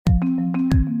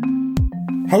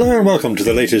Hello and welcome to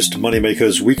the latest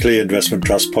Moneymakers Weekly Investment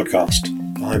Trust podcast.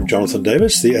 I'm Jonathan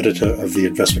Davis, the editor of the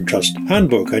Investment Trust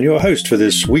Handbook, and your host for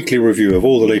this weekly review of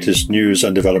all the latest news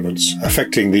and developments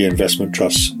affecting the investment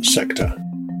trust sector.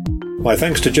 My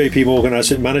thanks to JP Morgan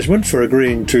Asset Management for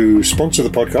agreeing to sponsor the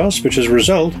podcast, which as a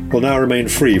result will now remain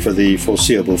free for the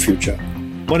foreseeable future.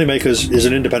 Moneymakers is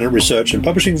an independent research and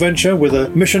publishing venture with a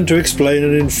mission to explain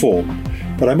and inform.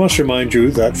 But I must remind you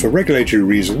that for regulatory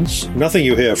reasons, nothing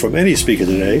you hear from any speaker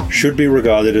today should be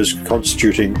regarded as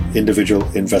constituting individual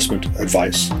investment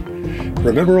advice.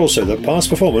 Remember also that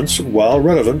past performance, while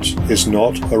relevant, is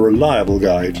not a reliable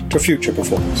guide to future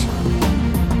performance.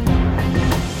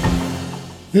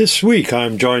 This week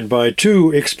I'm joined by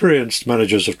two experienced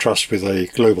managers of trust with a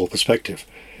global perspective.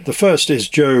 The first is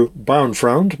Joe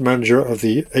Bauernfreund, manager of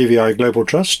the AVI Global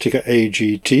Trust, ticker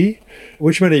AGT,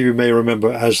 which many of you may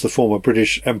remember as the former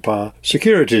British Empire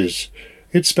Securities.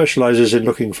 It specialises in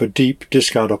looking for deep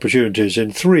discount opportunities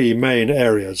in three main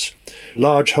areas: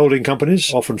 large holding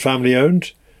companies, often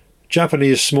family-owned,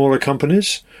 Japanese smaller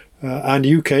companies, and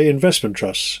UK investment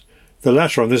trusts, the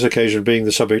latter on this occasion being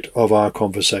the subject of our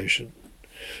conversation.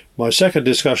 My second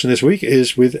discussion this week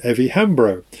is with Evie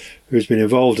Hambro, who's been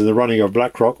involved in the running of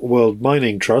BlackRock World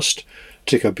Mining Trust,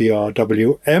 ticker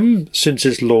BRWM, since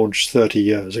its launch 30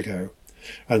 years ago.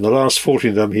 And the last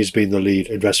 14 of them he's been the lead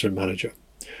investment manager.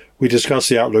 We discuss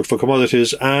the outlook for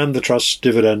commodities and the trust's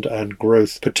dividend and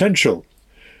growth potential.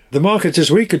 The markets this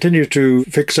week continue to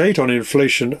fixate on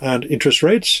inflation and interest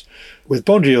rates, with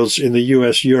bond yields in the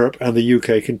US, Europe and the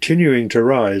UK continuing to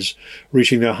rise,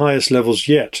 reaching their highest levels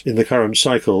yet in the current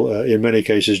cycle, in many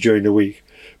cases during the week,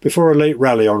 before a late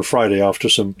rally on Friday after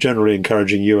some generally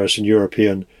encouraging US and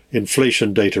European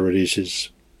inflation data releases.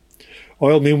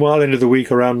 Oil, meanwhile, ended the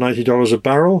week around $90 a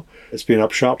barrel. It's been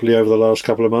up sharply over the last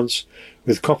couple of months,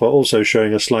 with copper also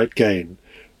showing a slight gain.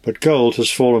 But gold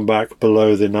has fallen back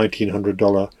below the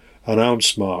 $1,900 an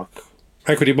ounce mark.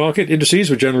 Equity market indices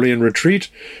were generally in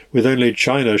retreat, with only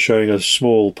China showing a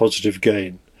small positive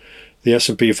gain. The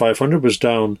S&P 500 was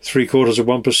down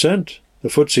 0.75%, the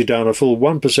FTSE down a full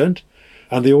 1%,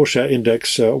 and the all-share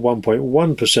index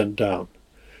 1.1% down,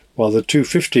 while the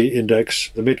 250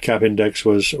 index, the mid-cap index,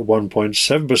 was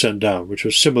 1.7% down, which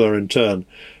was similar in turn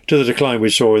to the decline we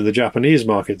saw in the Japanese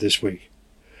market this week.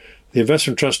 The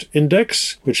Investment Trust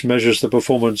Index, which measures the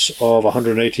performance of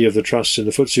 180 of the trusts in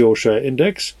the FTSE All-Share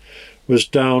Index, was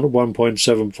down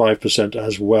 1.75%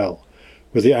 as well,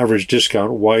 with the average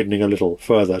discount widening a little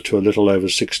further to a little over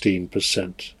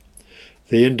 16%.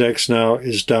 The index now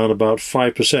is down about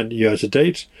 5%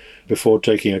 year-to-date before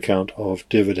taking account of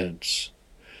dividends.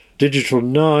 Digital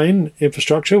 9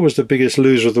 Infrastructure was the biggest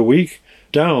loser of the week,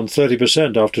 down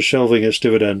 30% after shelving its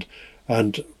dividend,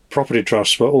 and property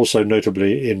trusts were also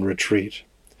notably in retreat.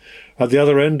 At the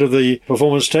other end of the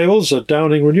performance tables,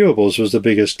 Downing Renewables was the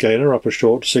biggest gainer, up a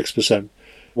short 6%,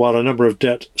 while a number of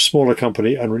debt, smaller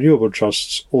company and renewable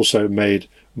trusts also made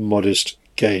modest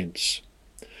gains.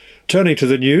 Turning to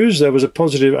the news, there was a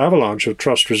positive avalanche of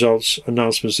trust results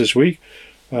announcements this week,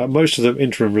 most of them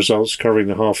interim results covering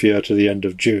the half year to the end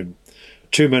of June.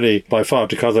 Too many by far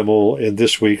to cover them all in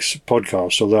this week's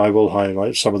podcast, although I will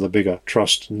highlight some of the bigger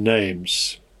trust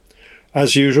names.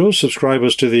 As usual,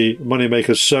 subscribers to the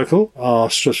Moneymakers Circle, our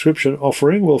subscription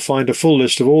offering, will find a full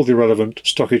list of all the relevant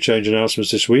stock exchange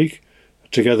announcements this week,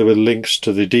 together with links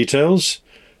to the details,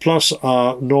 plus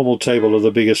our normal table of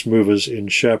the biggest movers in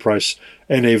share price,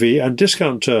 NAV and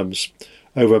discount terms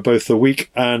over both the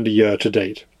week and year to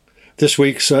date. This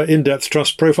week's in-depth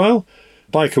trust profile,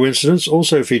 by coincidence,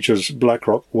 also features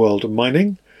BlackRock World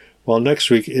Mining, while next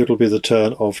week it'll be the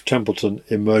turn of Templeton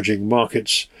Emerging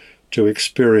Markets to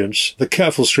experience the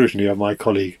careful scrutiny of my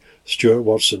colleague Stuart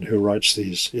Watson, who writes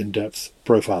these in-depth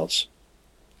profiles.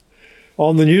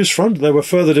 On the news front, there were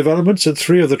further developments at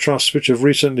three of the trusts which have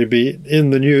recently been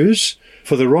in the news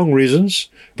for the wrong reasons,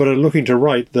 but are looking to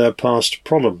right their past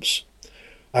problems.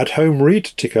 At Home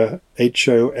REIT, ticker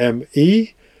HOME,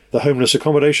 the Homeless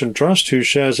Accommodation Trust, whose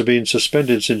shares have been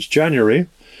suspended since January,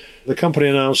 the company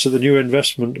announced that the new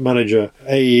investment manager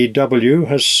AEW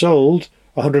has sold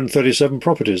 137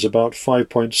 properties, about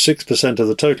 5.6% of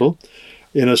the total,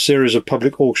 in a series of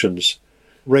public auctions,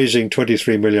 raising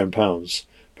 £23 million.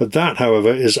 But that,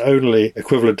 however, is only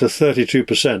equivalent to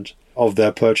 32% of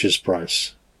their purchase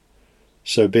price,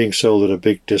 so being sold at a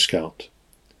big discount.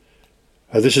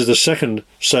 This is the second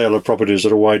sale of properties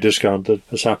at a wide discount that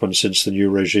has happened since the new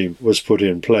regime was put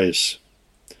in place.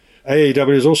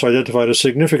 AEW has also identified a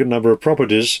significant number of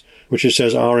properties which it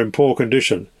says are in poor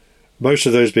condition, most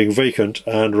of those being vacant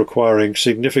and requiring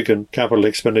significant capital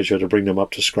expenditure to bring them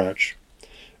up to scratch.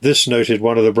 This, noted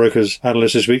one of the broker's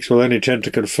analysts this week, will only tend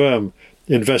to confirm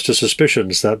investor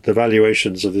suspicions that the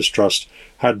valuations of this trust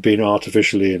had been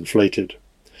artificially inflated.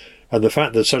 And the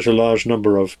fact that such a large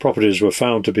number of properties were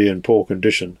found to be in poor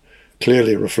condition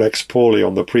clearly reflects poorly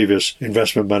on the previous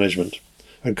investment management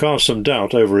and casts some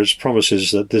doubt over its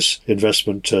promises that this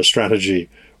investment strategy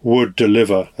would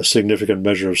deliver a significant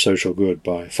measure of social good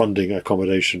by funding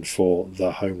accommodation for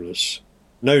the homeless.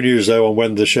 No news, though, on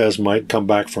when the shares might come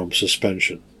back from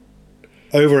suspension.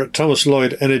 Over at Thomas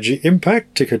Lloyd Energy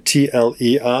Impact, ticker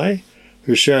TLEI,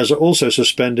 whose shares are also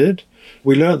suspended,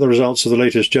 we learnt the results of the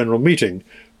latest general meeting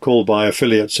called by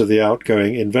affiliates of the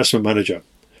outgoing investment manager,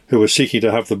 who were seeking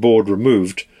to have the board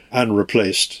removed and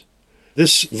replaced.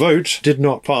 This vote did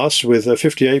not pass, with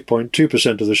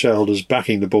 58.2% of the shareholders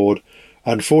backing the board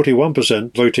and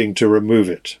 41% voting to remove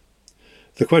it.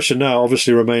 The question now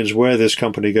obviously remains where this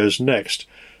company goes next,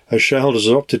 as shareholders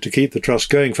have opted to keep the trust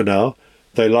going for now.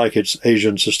 They like its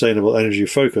Asian sustainable energy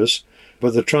focus,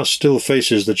 but the trust still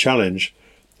faces the challenge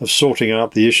of sorting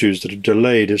out the issues that have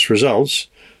delayed its results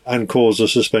and caused the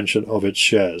suspension of its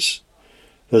shares.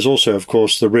 There's also, of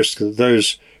course, the risk that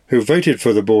those who voted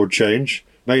for the board change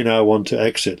may now want to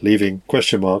exit, leaving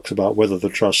question marks about whether the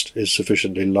trust is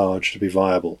sufficiently large to be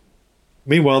viable.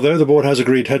 Meanwhile, though, the board has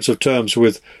agreed heads of terms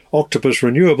with Octopus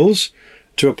Renewables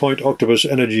to appoint Octopus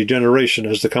Energy Generation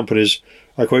as the company's,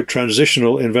 I quote,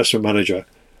 transitional investment manager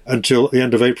until the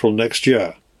end of April next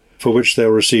year, for which they'll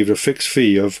receive a fixed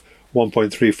fee of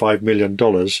 $1.35 million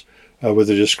with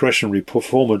a discretionary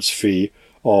performance fee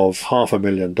of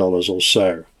 $500,000 or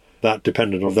so. That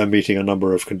dependent on them meeting a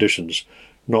number of conditions,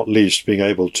 not least being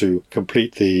able to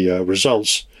complete the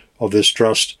results of this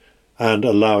trust and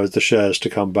allow the shares to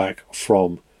come back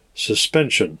from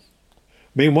suspension.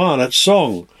 Meanwhile, at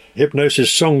Song,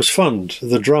 Hypnosis Songs Fund,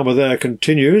 the drama there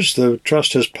continues. The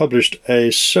trust has published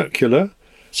a circular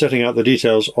setting out the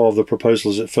details of the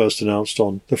proposals it first announced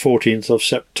on the 14th of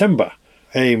September,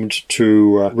 aimed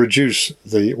to reduce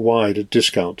the wide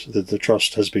discount that the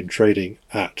trust has been trading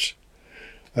at.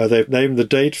 They've named the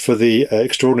date for the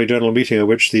extraordinary general meeting at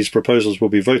which these proposals will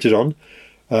be voted on,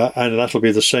 and that'll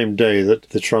be the same day that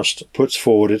the trust puts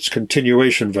forward its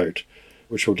continuation vote,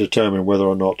 which will determine whether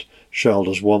or not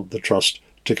shareholders want the trust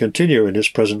to continue in its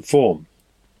present form.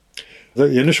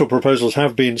 The initial proposals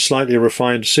have been slightly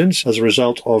refined since as a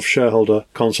result of shareholder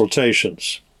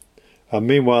consultations.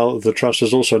 Meanwhile, the trust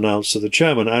has also announced that the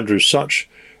chairman, Andrew Such,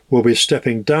 will be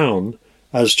stepping down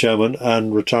as chairman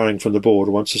and retiring from the board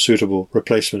once a suitable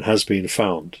replacement has been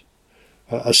found.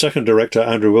 A second director,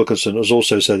 Andrew Wilkinson, has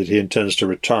also said that he intends to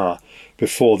retire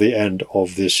before the end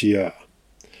of this year.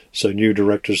 So new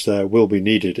directors there will be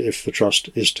needed if the trust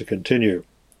is to continue.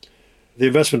 The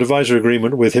investment advisory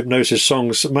agreement with Hypnosis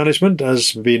Songs Management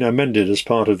has been amended as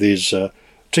part of these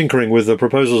tinkering with the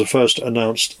proposals first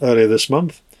announced earlier this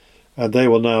month, and they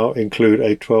will now include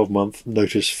a 12-month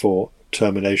notice for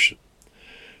termination.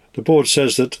 The board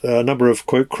says that a number of,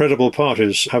 quote, credible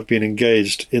parties have been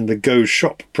engaged in the Go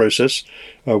Shop process,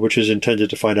 which is intended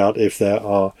to find out if there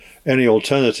are any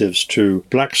alternatives to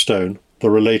Blackstone, the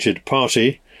related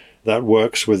party that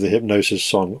works with the Hypnosis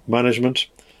Song Management,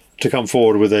 to come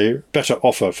forward with a better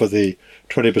offer for the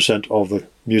 20% of the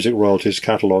music royalties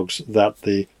catalogues that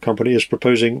the company is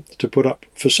proposing to put up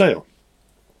for sale.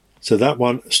 So that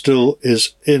one still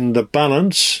is in the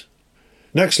balance.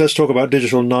 Next, let's talk about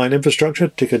Digital 9 Infrastructure,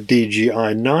 ticker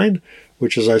DGI9,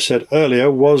 which, as I said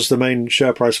earlier, was the main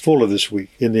share price faller this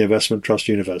week in the investment trust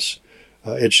universe.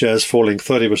 Its shares falling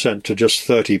 30% to just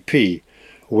 30p,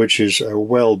 which is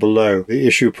well below the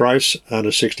issue price and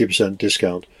a 60%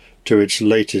 discount to its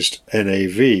latest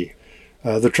NAV.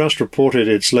 The trust reported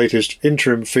its latest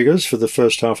interim figures for the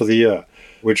first half of the year,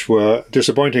 which were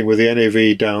disappointing, with the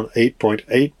NAV down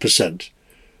 8.8%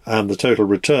 and the total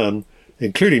return,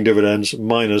 including dividends,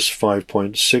 minus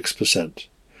 5.6%.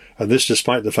 And this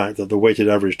despite the fact that the weighted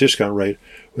average discount rate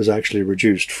was actually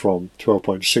reduced from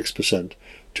 12.6%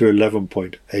 to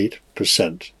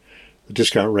 11.8%. The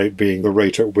discount rate being the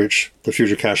rate at which the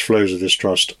future cash flows of this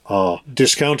trust are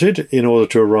discounted in order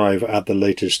to arrive at the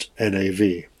latest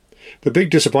NAV. The big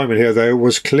disappointment here, though,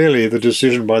 was clearly the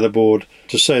decision by the board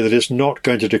to say that it's not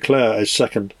going to declare a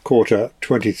second quarter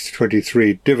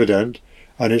 2023 dividend,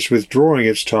 and it's withdrawing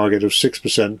its target of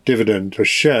 6% dividend per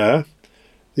share,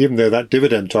 even though that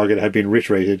dividend target had been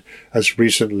reiterated as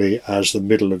recently as the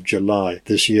middle of July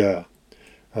this year.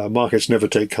 Markets never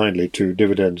take kindly to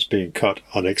dividends being cut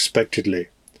unexpectedly.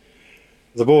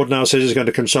 The board now says it's going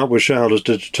to consult with shareholders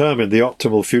to determine the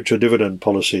optimal future dividend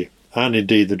policy and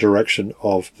indeed the direction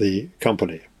of the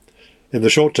company. In the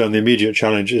short term, the immediate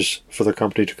challenge is for the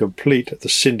company to complete the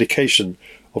syndication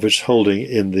of its holding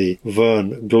in the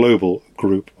Verne Global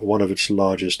Group, one of its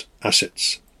largest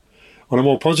assets. On a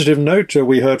more positive note,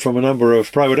 we heard from a number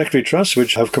of private equity trusts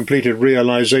which have completed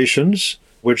realizations,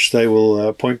 which they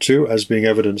will point to as being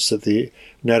evidence that the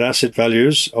net asset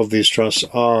values of these trusts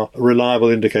are reliable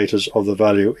indicators of the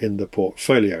value in the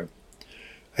portfolio.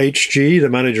 HG, the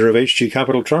manager of HG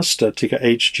Capital Trust, ticker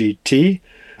HGT,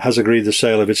 has agreed the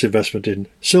sale of its investment in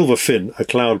Silverfin, a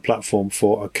cloud platform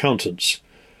for accountants.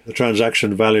 The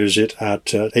transaction values it at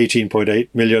 18.8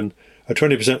 million, a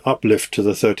 20% uplift to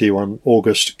the 31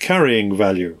 August carrying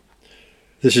value.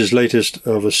 This is latest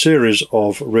of a series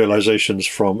of realizations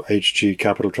from HG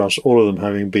Capital Trust, all of them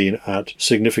having been at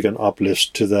significant uplifts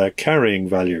to their carrying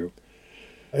value.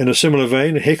 In a similar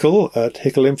vein, HICL at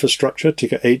HICL Infrastructure,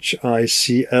 ticker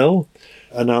HICL,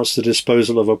 announced the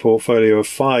disposal of a portfolio of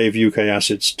 5 UK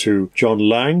assets to John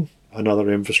Lang,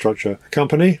 another infrastructure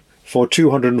company, for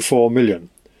 204 million,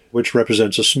 which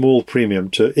represents a small premium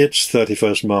to its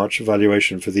 31st March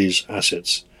valuation for these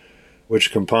assets,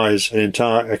 which comprise an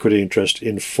entire equity interest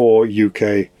in 4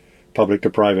 UK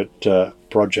public-to-private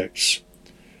projects,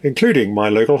 including my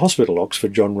local hospital,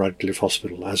 Oxford John Radcliffe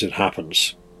Hospital, as it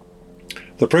happens.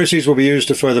 The proceeds will be used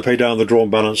to further pay down the drawn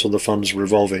balance on the fund's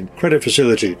revolving credit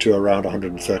facility to around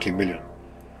 130 million.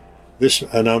 This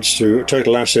amounts to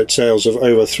total asset sales of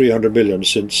over 300 million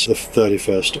since the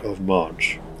 31st of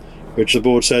March, which the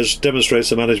board says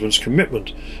demonstrates the management's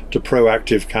commitment to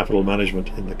proactive capital management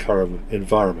in the current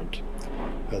environment.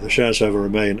 The shares, however,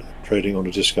 remain trading on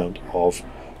a discount of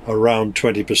around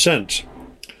 20%.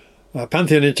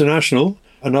 Pantheon International,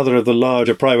 another of the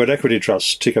larger private equity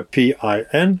trusts, ticker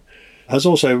PIN, has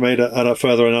also made a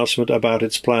further announcement about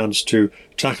its plans to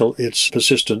tackle its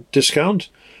persistent discount.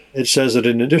 It says that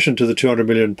in addition to the £200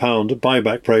 million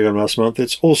buyback programme last month,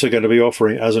 it's also going to be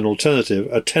offering as an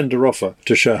alternative a tender offer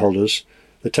to shareholders.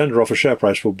 The tender offer share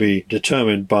price will be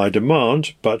determined by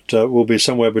demand, but will be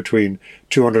somewhere between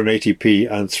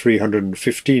 280p and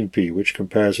 315p, which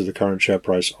compares with the current share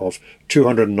price of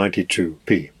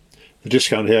 292p. The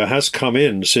discount here has come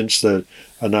in since the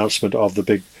announcement of the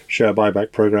big share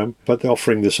buyback programme, but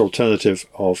offering this alternative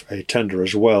of a tender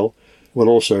as well will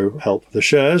also help the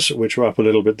shares, which are up a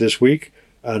little bit this week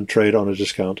and trade on a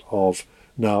discount of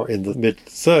now in the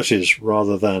mid-30s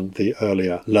rather than the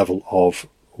earlier level of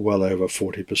well over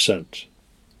 40%.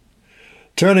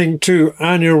 Turning to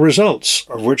annual results,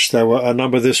 of which there were a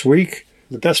number this week,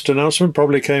 the best announcement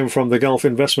probably came from the Gulf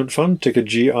Investment Fund, ticker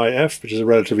GIF, which is a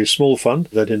relatively small fund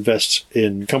that invests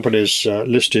in companies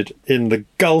listed in the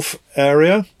Gulf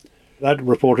area. That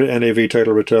reported NAV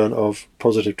total return of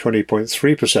positive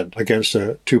 20.3% against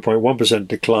a 2.1%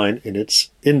 decline in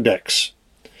its index.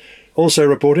 Also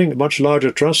reporting much larger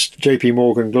trust, JP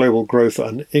Morgan Global Growth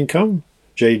and Income,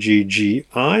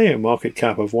 JGGI, a market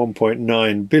cap of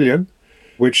 1.9 billion,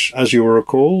 which, as you will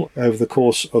recall, over the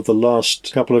course of the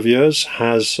last couple of years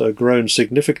has grown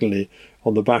significantly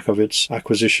on the back of its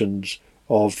acquisitions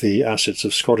of the assets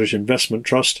of Scottish Investment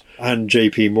Trust and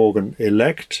JP Morgan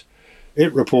Elect.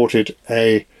 It reported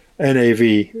a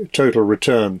NAV total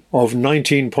return of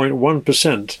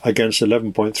 19.1% against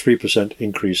 11.3%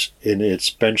 increase in its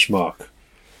benchmark.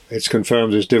 It's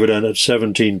confirmed its dividend at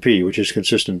 17p, which is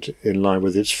consistent in line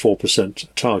with its 4%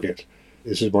 target.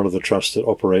 This is one of the trusts that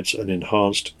operates an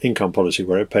enhanced income policy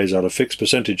where it pays out a fixed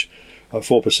percentage of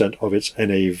 4% of its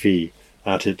NAV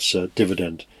at its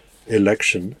dividend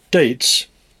election dates.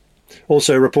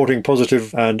 Also reporting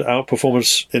positive and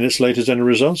outperformance in its latest annual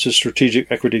results is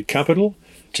Strategic Equity Capital,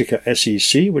 ticker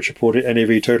SEC, which reported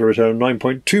NAV total return of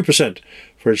 9.2%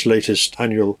 for its latest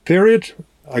annual period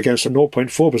against a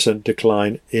 0.4%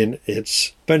 decline in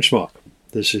its benchmark.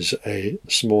 This is a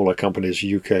smaller company's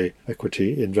UK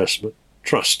equity investment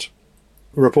trust.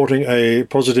 Reporting a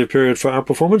positive period for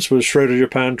outperformance was Schroeder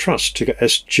Japan Trust, ticker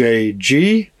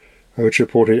SJG, which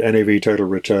reported NAV total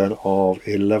return of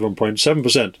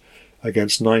 11.7%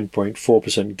 against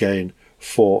 9.4% gain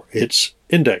for its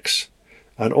index.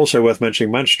 And also worth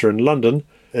mentioning, Manchester and London,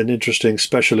 an interesting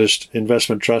specialist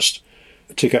investment trust,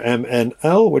 ticker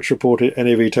MNL, which reported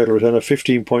NAV total return of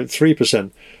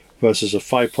 15.3% versus a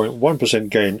 5.1%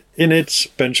 gain in its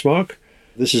benchmark.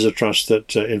 This is a trust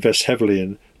that invests heavily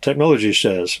in technology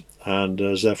shares and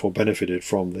has therefore benefited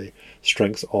from the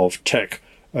strength of tech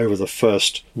over the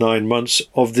first 9 months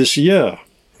of this year.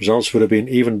 Results would have been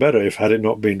even better if had it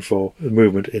not been for the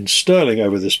movement in sterling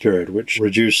over this period, which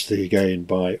reduced the gain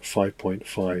by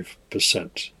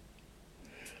 5.5%.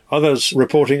 Others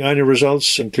reporting annual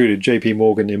results included JP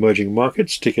Morgan Emerging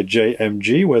Markets, ticker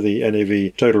JMG, where the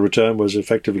NAV total return was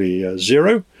effectively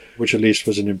zero, which at least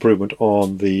was an improvement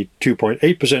on the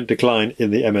 2.8% decline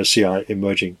in the MSCI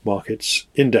Emerging Markets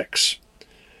Index.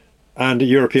 And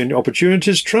European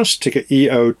Opportunities Trust, ticker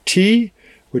EOT,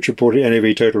 which reported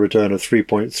NAV total return of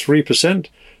 3.3%,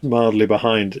 mildly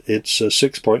behind its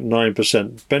 6.9%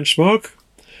 benchmark.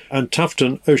 And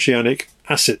Tufton Oceanic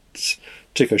Assets,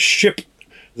 ticker SHIP,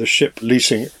 the ship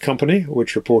leasing company,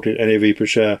 which reported NAV per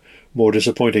share more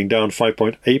disappointing, down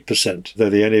 5.8%, though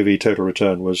the NAV total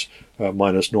return was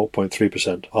minus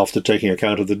 0.3% after taking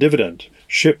account of the dividend.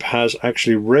 SHIP has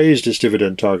actually raised its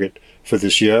dividend target for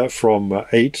this year from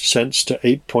 8 cents to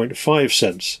 8.5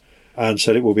 cents and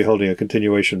said it will be holding a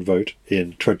continuation vote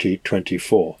in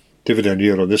 2024. Dividend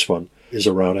yield on this one is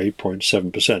around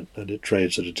 8.7%, and it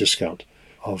trades at a discount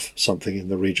of something in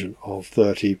the region of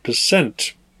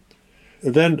 30%.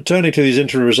 Then, turning to these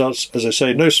interim results, as I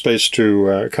say, no space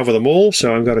to cover them all,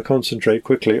 so I'm going to concentrate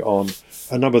quickly on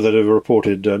a number that have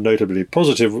reported notably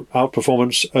positive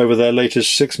outperformance over their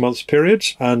latest 6 months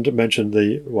periods, and mention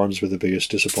the ones with the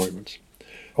biggest disappointments.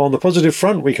 On the positive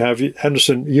front, we have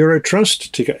Henderson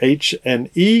Eurotrust, ticker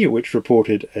HNE, which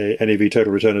reported a NAV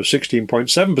total return of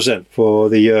 16.7% for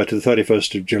the year to the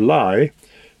 31st of July,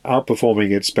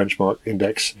 outperforming its benchmark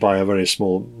index by a very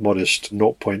small, modest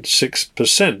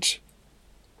 0.6%.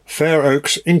 Fair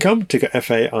Oaks Income, ticker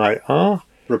FAIR,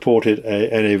 reported a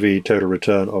NAV total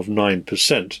return of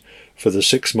 9% for the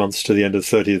 6 months to the end of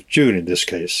 30th June in this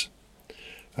case.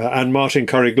 And Martin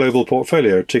Currie Global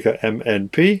Portfolio, ticker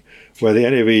MNP, where the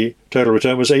NAV total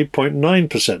return was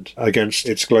 8.9% against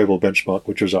its global benchmark,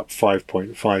 which was up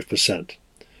 5.5%.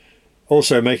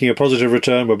 Also making a positive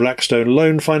return were Blackstone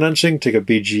Loan Financing, ticker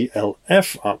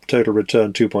BGLF, up total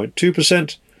return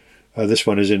 2.2%. This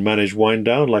one is in managed wind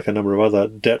down, like a number of other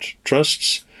debt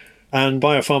trusts. And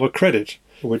Biopharma Credit,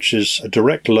 which is a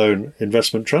direct loan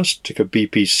investment trust, ticker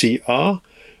BPCR,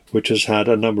 which has had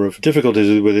a number of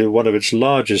difficulties with one of its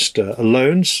largest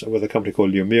loans with a company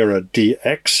called Lumira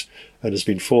DX, and has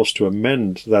been forced to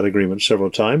amend that agreement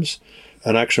several times,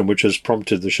 an action which has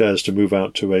prompted the shares to move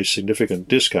out to a significant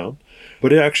discount.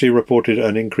 But it actually reported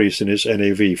an increase in its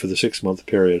NAV for the 6-month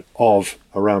period of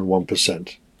around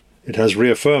 1%. It has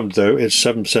reaffirmed, though, its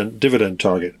 7% dividend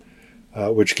target,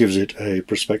 which gives it a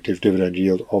prospective dividend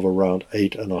yield of around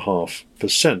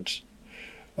 8.5%.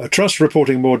 A trust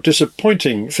reporting more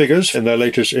disappointing figures in their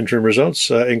latest interim results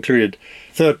included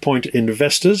Third Point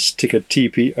Investors, ticker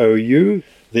TPOU,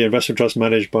 the investment trust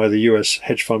managed by the US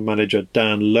hedge fund manager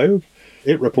Dan Loeb.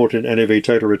 It reported an NAV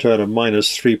total return of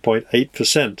minus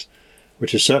 3.8%,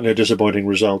 which is certainly a disappointing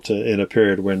result in a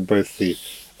period when both the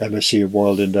MSCI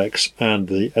World Index and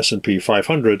the S&P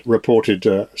 500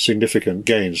 reported significant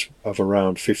gains of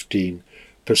around 15%.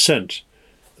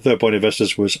 Third Point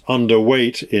Investors was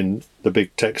underweight in the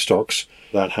big tech stocks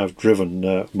that have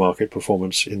driven market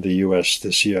performance in the US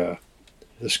this year.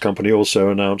 This company also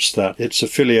announced that its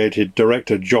affiliated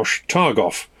director, Josh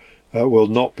Targoff, will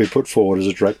not be put forward as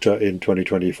a director in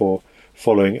 2024,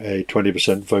 following a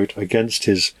 20% vote against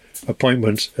his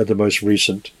appointment at the most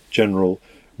recent general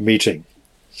meeting.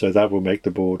 So that will make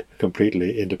the board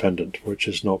completely independent, which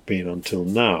has not been until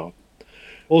now.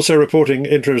 Also reporting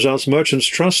interim results, Merchants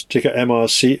Trust, ticker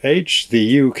MRCH,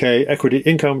 the UK Equity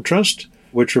Income Trust,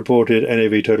 which reported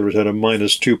NAV total return of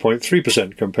minus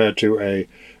 2.3% compared to a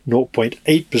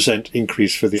 0.8%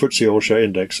 increase for the FTSE All-Share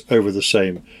Index over the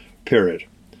same period.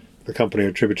 The company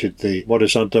attributed the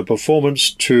modest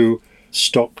underperformance to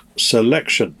stock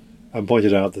selection and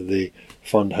pointed out that the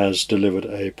fund has delivered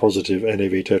a positive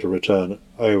NAV total return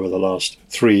over the last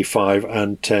 3, 5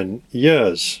 and 10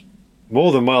 years.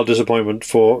 More than mild disappointment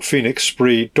for Phoenix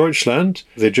Spree Deutschland,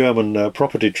 the German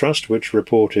property trust, which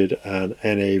reported an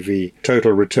NAV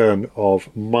total return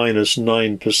of minus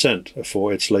 9%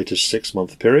 for its latest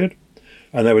 6-month period.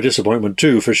 And there were disappointment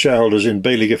too for shareholders in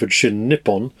Baillie Gifford Shin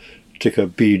Nippon, ticker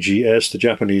BGS, the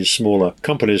Japanese Smaller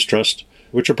Companies Trust,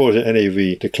 which reported an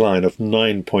NAV decline of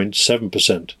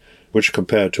 9.7%, which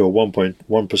compared to a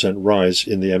 1.1% rise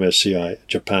in the MSCI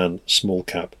Japan Small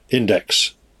Cap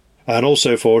Index. And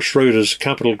also for Schroders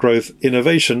Capital Growth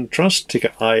Innovation Trust,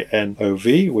 ticker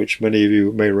INOV, which many of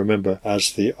you may remember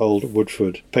as the old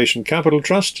Woodford Patient Capital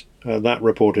Trust, that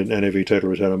reported an NAV total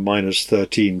return of minus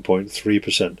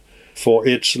 13.3% for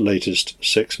its latest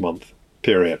 6-month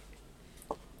period.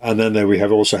 And then we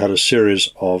have also had a series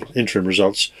of interim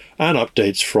results and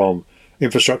updates from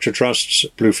infrastructure trusts,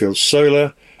 Bluefield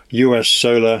Solar, US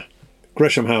Solar,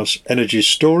 Gresham House Energy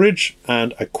Storage,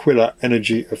 and Aquila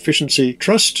Energy Efficiency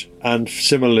Trust, and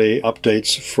similarly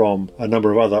updates from a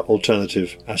number of other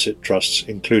alternative asset trusts,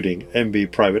 including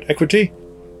MB Private Equity,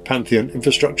 Pantheon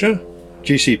Infrastructure,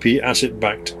 GCP Asset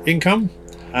Backed Income,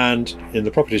 And in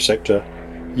the property sector,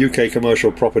 UK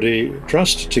Commercial Property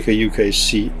Trust, ticker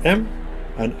UKCM,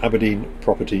 and Aberdeen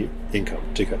Property Income,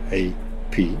 ticker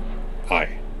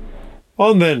API.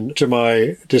 On then to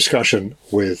my discussion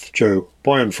with Joe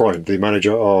Bauernfreund, the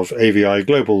manager of AVI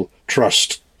Global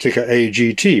Trust, ticker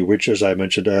AGT, which, as I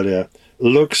mentioned earlier,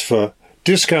 looks for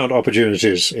discount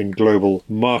opportunities in global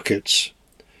markets,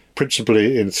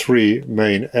 principally in three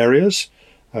main areas.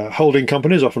 Holding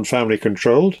companies, often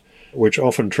family-controlled, which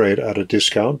often trade at a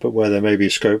discount, but where there may be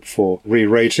scope for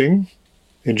re-rating.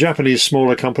 In Japanese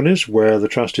smaller companies, where the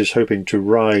trust is hoping to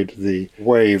ride the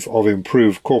wave of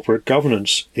improved corporate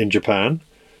governance in Japan,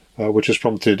 which has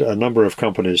prompted a number of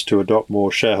companies to adopt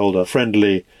more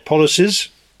shareholder-friendly policies,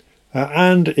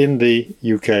 and in the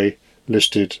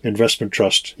UK-listed investment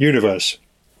trust universe.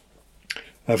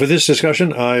 For this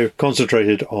discussion, I've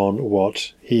concentrated on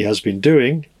what he has been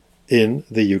doing in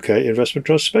the UK investment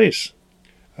trust space.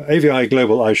 AVI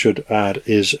Global, I should add,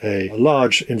 is a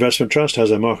large investment trust,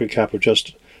 has a market cap of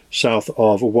just south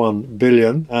of 1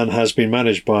 billion, and has been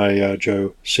managed by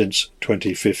Joe since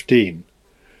 2015.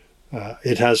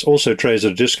 It has also trades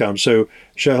at a discount, so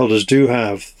shareholders do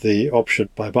have the option,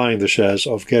 by buying the shares,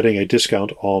 of getting a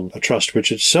discount on a trust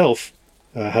which itself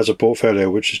has a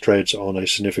portfolio which trades on a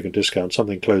significant discount,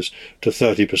 something close to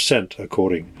 30%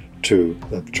 according to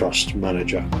the trust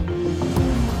manager.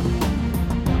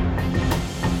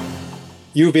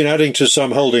 You've been adding to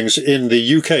some holdings in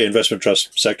the UK investment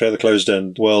trust sector, the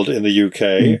closed-end world in the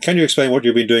UK. Can you explain what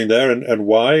you've been doing there and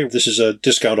why this is a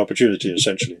discount opportunity,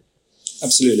 essentially?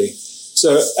 Absolutely.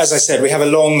 So, as I said, we have a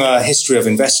long history of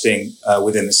investing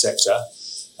within the sector.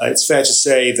 It's fair to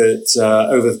say that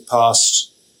over the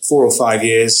past 4 or 5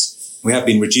 years, we have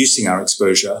been reducing our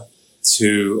exposure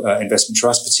to investment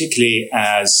trusts, particularly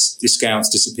as discounts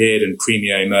disappeared and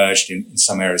premia emerged in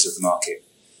some areas of the market.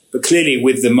 But clearly,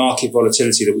 with the market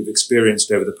volatility that we've experienced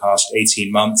over the past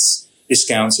 18 months,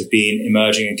 discounts have been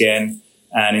emerging again.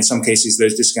 And in some cases,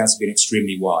 those discounts have been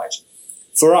extremely wide.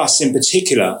 For us, in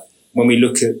particular, when we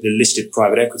look at the listed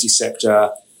private equity sector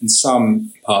and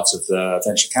some parts of the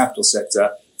venture capital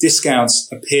sector, discounts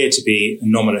appear to be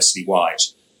anomalously wide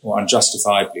or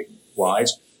unjustifiably wide.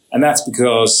 And that's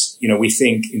because, we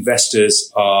think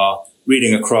investors are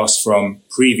reading across from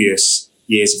previous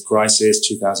years of crisis,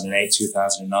 2008,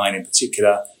 2009 in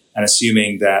particular, and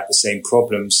assuming that the same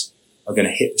problems are going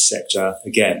to hit the sector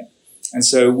again. And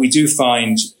so we do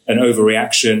find an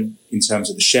overreaction in terms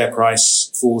of the share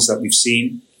price falls that we've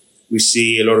seen. We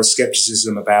see a lot of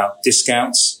skepticism about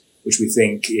discounts, which we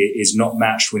think is not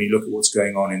matched when you look at what's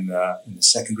going on in the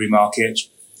secondary market,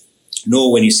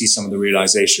 nor when you see some of the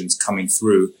realizations coming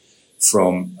through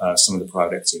from some of the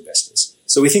private equity investors.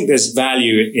 So we think there's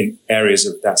value in areas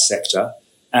of that sector.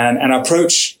 And our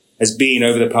approach has been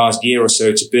over the past year or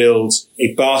so to build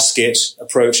a basket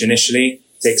approach initially,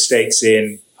 take stakes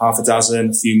in half a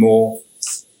dozen, a few more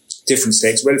different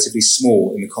stakes, relatively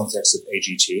small in the context of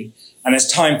AGT. And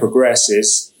as time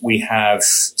progresses, we have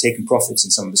taken profits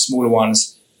in some of the smaller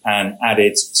ones and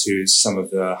added to some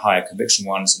of the higher conviction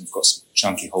ones. And we've got some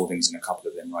chunky holdings in a couple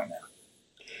of them right now.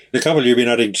 The couple you've been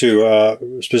adding to are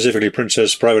specifically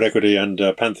Princess Private Equity and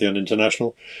Pantheon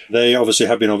International. They obviously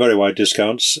have been on very wide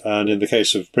discounts. And in the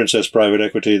case of Princess Private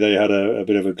Equity, they had a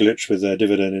bit of a glitch with their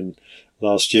dividend in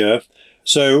last year.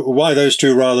 So why those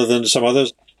two rather than some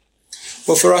others?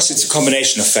 Well, for us, it's a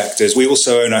combination of factors. We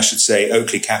also own, I should say,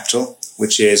 Oakley Capital,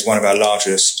 which is one of our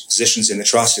largest positions in the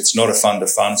trust. It's not a fund of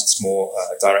funds. It's more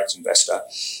a direct investor.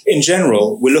 In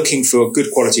general, we're looking for good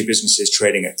quality businesses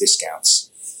trading at discounts.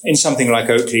 In something like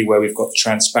Oakley, where we've got the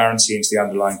transparency into the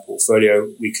underlying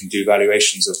portfolio, we can do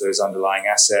valuations of those underlying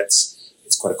assets.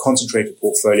 It's quite a concentrated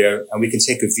portfolio, and we can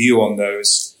take a view on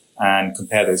those and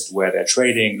compare those to where they're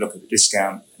trading, look at the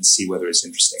discount, and see whether it's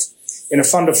interesting. In a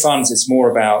fund of funds, it's more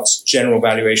about general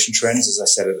valuation trends, as I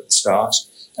said at the start,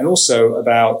 and also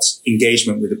about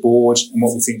engagement with the board and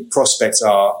what we think the prospects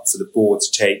are for the board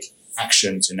to take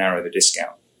action to narrow the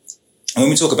discount. And when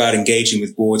we talk about engaging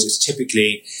with boards, it's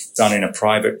typically done in a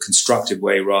private, constructive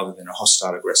way rather than a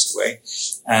hostile, aggressive way.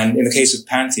 And in the case of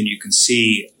Pantheon, you can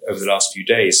see over the last few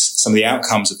days some of the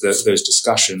outcomes of those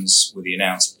discussions with the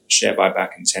announced share buyback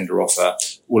and tender offer,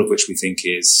 all of which we think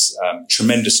is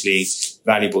tremendously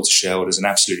valuable to shareholders and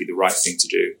absolutely the right thing to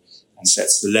do, and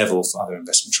sets the level for other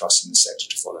investment trusts in the sector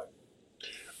to follow.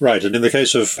 Right. And in the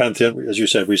case of Pantheon, as you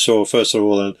said, we saw, first of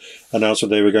all, an announcement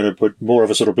they were going to put more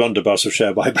of a sort of blunderbuss of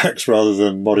share buybacks rather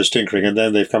than modest tinkering. And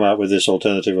then they've come out with this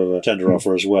alternative of a tender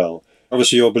offer as well.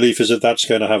 Obviously, your belief is that that's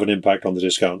going to have an impact on the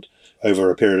discount over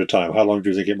a period of time. How long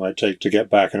do you think it might take to get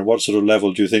back? And what sort of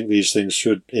level do you think these things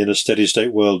should, in a steady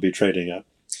state world, be trading at?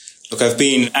 Look, I've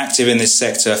been active in this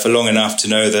sector for long enough to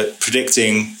know that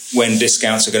predicting when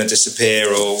discounts are going to disappear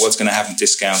or what's going to happen to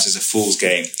discounts is a fool's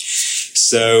game.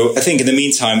 So I think in the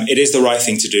meantime, it is the right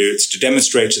thing to do. It's to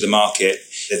demonstrate to the market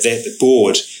that the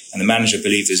board and the manager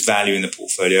believe there's value in the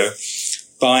portfolio.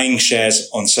 Buying shares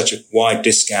on such a wide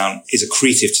discount is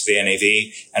accretive to the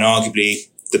NAV and arguably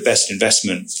the best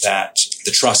investment that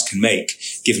the trust can make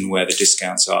given where the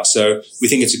discounts are. So we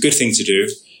think it's a good thing to do.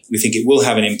 We think it will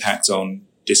have an impact on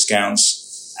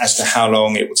discounts. As to how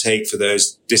long it will take for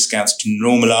those discounts to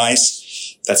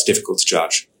normalize, that's difficult to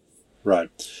judge. Right.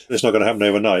 It's not going to happen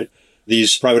overnight.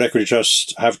 These private equity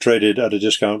trusts have traded at a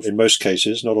discount in most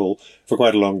cases, not all, for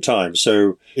quite a long time.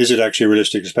 So is it actually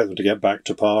realistic to expect them to get back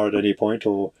to par at any point?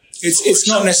 Or It's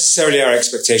not necessarily our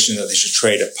expectation that they should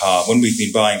trade at par. When we've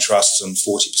been buying trusts on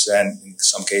 40%, in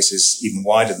some cases even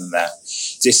wider than that,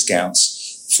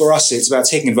 discounts, for us it's about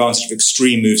taking advantage of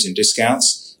extreme moves in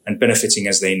discounts and benefiting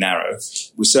as they narrow.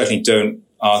 We certainly don't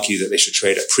argue that they should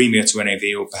trade at premium to NAV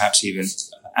or perhaps even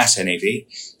at NAV.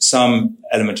 Some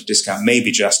element of discount may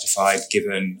be justified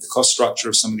given the cost structure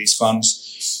of some of these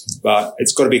funds, but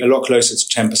it's got to be a lot closer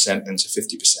to 10% than to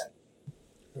 50%.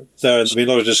 There's been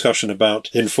a lot of discussion about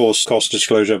enforced cost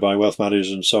disclosure by wealth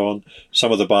managers and so on.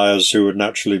 Some of the buyers who would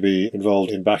naturally be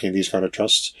involved in backing these kind of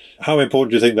trusts. How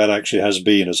important do you think that actually has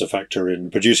been as a factor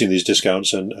in producing these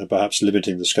discounts and perhaps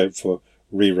limiting the scope for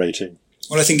re-rating?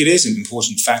 Well, I think it is an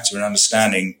important factor in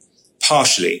understanding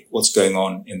partially what's going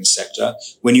on in the sector.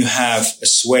 When you have a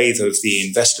swathe of the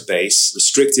investor base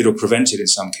restricted or prevented in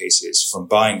some cases from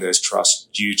buying those trusts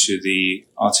due to the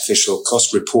artificial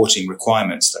cost reporting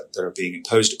requirements that are being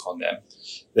imposed upon them,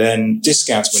 then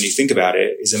discounts, when you think about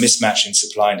it, is a mismatch in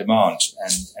supply and demand.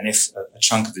 And if a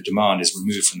chunk of the demand is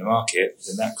removed from the market,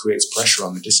 then that creates pressure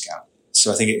on the discount.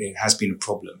 So I think it has been a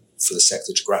problem for the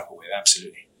sector to grapple with,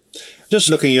 absolutely. Just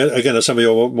looking again at some of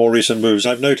your more recent moves,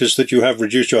 I've noticed that you have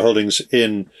reduced your holdings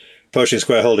in Pershing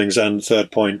Square Holdings and Third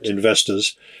Point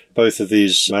Investors, both of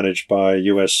these managed by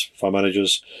US fund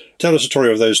managers. Tell us a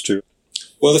story of those two.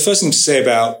 Well, the first thing to say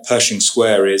about Pershing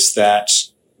Square is that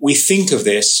we think of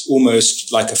this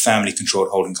almost like a family-controlled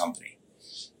holding company.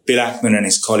 Bill Ackman and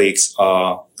his colleagues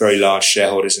are very large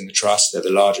shareholders in the trust. They're the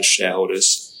largest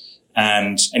shareholders.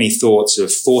 And any thoughts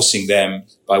of forcing them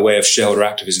by way of shareholder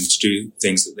activism to do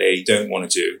things that they don't want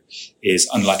to do is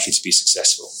unlikely to be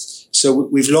successful. So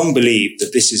we've long believed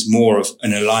that this is more of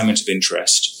an alignment of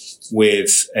interest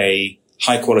with a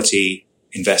high-quality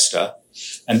investor.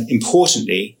 And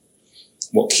importantly,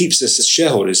 what keeps us as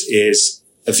shareholders is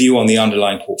a view on the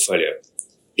underlying portfolio.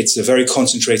 It's a very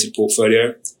concentrated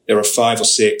portfolio. There are 5 or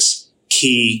 6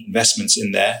 key investments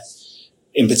in there.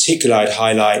 In particular, I'd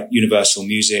highlight Universal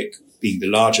Music being the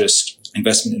largest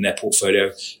investment in their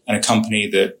portfolio and a company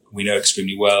that we know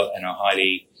extremely well and are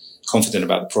highly confident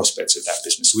about the prospects of that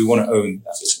business. So we want to own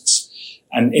that business.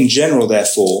 And in general,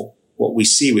 therefore, what we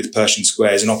see with Pershing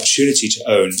Square is an opportunity to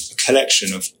own a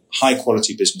collection of high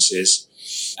quality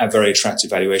businesses at very attractive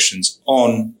valuations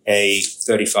on a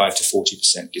 35 to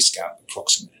 40% discount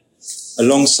approximately.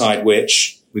 Alongside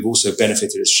which, we've also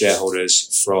benefited as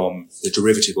shareholders from the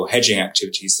derivative or hedging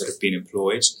activities that have been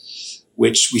employed,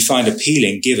 which we find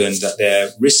appealing given that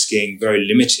they're risking very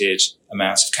limited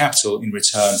amounts of capital in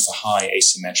return for high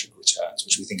asymmetric returns,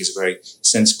 which we think is a very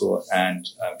sensible and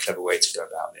clever way to go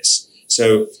about this.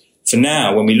 So for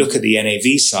now, when we look at the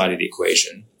NAV side of the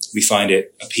equation, we find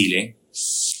it appealing.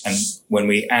 And when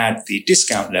we add the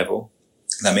discount level,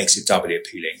 that makes it doubly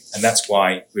appealing. And that's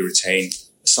why we retain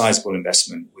a sizable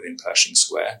investment within Pershing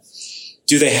Square.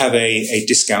 Do they have a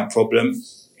discount problem?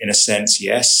 In a sense,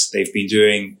 yes. They've been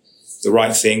doing the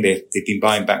right thing. They've been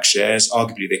buying back shares.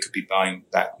 Arguably, they could be buying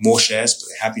back more shares, but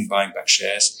they have been buying back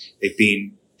shares. They've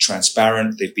been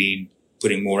transparent. They've been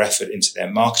putting more effort into their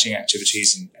marketing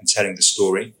activities and telling the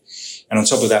story. And on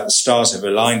top of that, the stars have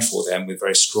aligned for them with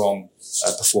very strong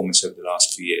performance over the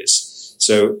last few years.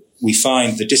 So we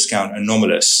find the discount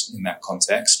anomalous in that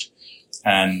context.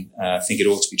 And I think it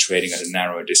ought to be trading at a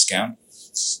narrower discount.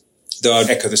 Though I'd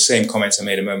echo the same comments I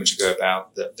made a moment ago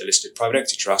about the listed private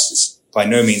equity trust. It's by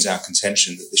no means our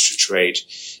contention that this should trade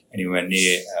anywhere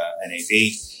near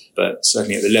NAV, but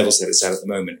certainly at the levels that it's at the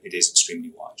moment, it is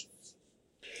extremely wide.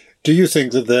 Do you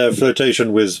think that their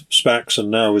flirtation with SPACs and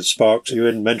now with Sparks, you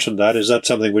hadn't mentioned that, is that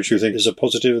something which you think is a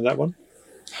positive in that one?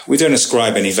 We don't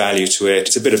ascribe any value to it.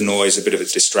 It's a bit of noise, a bit of a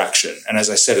distraction. And as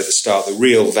I said at the start, the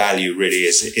real value really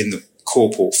is in the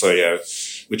core portfolio,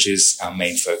 which is our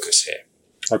main focus here.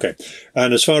 Okay.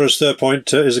 And as far as Third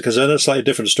Point is concerned, a slightly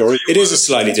different story. It is a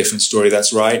slightly different story,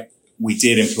 that's right. We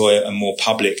did employ a more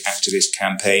public activist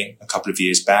campaign a couple of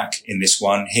years back in this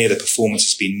one. Here, the performance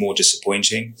has been more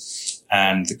disappointing.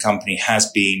 And the company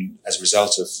has been, as a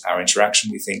result of our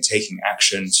interaction, we think, taking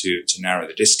action to narrow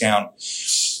the discount.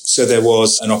 So there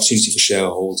was an opportunity for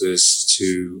shareholders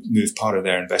to move part of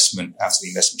their investment out of the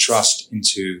investment trust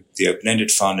into the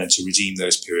open-ended fund and to redeem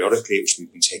those periodically, which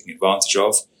we've been taking advantage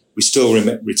of. We still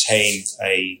retain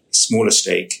a smaller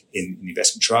stake in the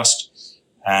investment trust.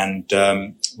 And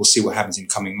we'll see what happens in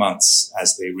coming months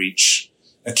as they reach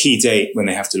a key date when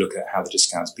they have to look at how the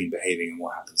discount's been behaving and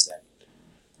what happens then.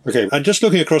 Okay, and just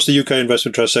looking across the UK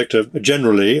investment trust sector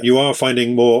generally, you are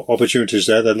finding more opportunities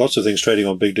there. There are lots of things trading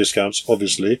on big discounts,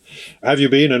 obviously. Have you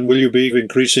been and will you be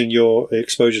increasing your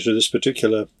exposure to this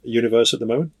particular universe at the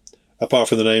moment, apart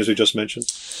from the names we just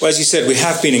mentioned? Well, as you said, we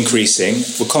have been increasing.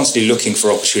 We're constantly looking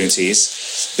for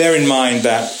opportunities. Bear in mind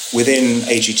that within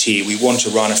AGT, we want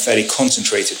to run a fairly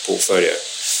concentrated portfolio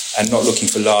and not looking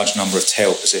for large number of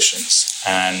tail positions.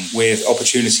 And with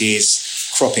opportunities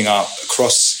cropping up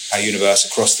across our universe,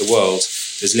 across the world,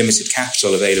 there's limited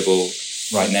capital available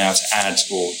right now to add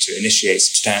or to initiate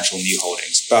substantial new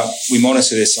holdings. But we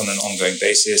monitor this on an ongoing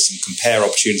basis and compare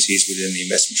opportunities within the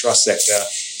investment trust sector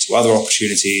to other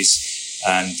opportunities.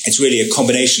 And it's really a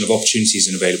combination of opportunities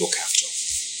and available capital.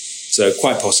 So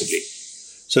quite possibly.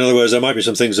 So in other words, there might be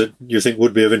some things that you think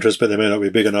would be of interest, but they may not be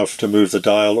big enough to move the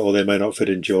dial, or they may not fit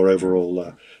into your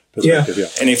overall perspective. Yeah.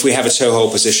 And if we have a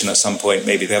toehold position at some point,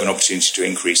 maybe we have an opportunity to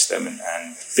increase them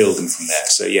and build them from there.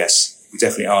 So yes, we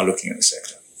definitely are looking at the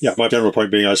sector. Yeah, my general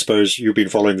point being, I suppose you've been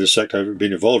following this sector,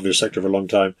 been involved in this sector for a long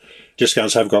time.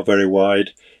 Discounts have got very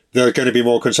wide. There's going to be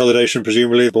more consolidation,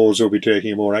 presumably. Boards will be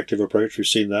taking a more active approach. We've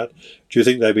seen that. Do you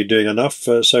think they've been doing enough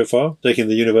so far, taking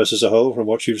the universe as a whole from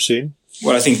what you've seen?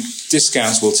 Well, I think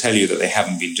discounts will tell you that they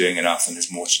haven't been doing enough and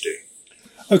there's more to do.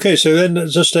 Okay, so then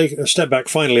just take a step back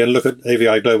finally and look at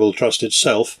AVI Global Trust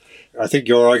itself. I think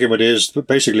your argument is that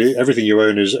basically everything you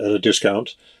own is at a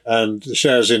discount, and the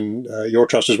shares in your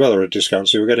trust as well are at a discount,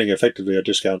 so you're getting effectively a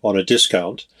discount on a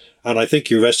discount. And I think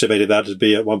you've estimated that to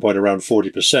be at one point around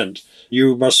 40%.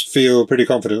 You must feel pretty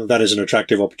confident that that is an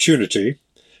attractive opportunity.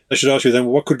 I should ask you then,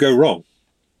 what could go wrong?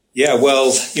 Yeah, well,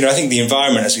 I think the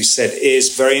environment, as we said,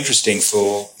 is very interesting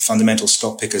for fundamental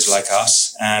stock pickers like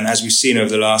us. And as we've seen over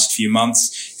the last few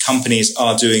months, companies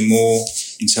are doing more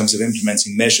in terms of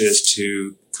implementing measures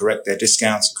to correct their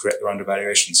discounts and correct their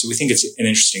undervaluation. So we think it's an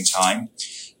interesting time.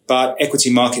 But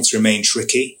equity markets remain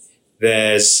tricky.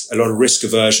 There's a lot of risk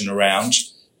aversion around.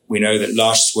 We know that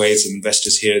large swathes of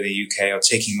investors here in the UK are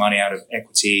taking money out of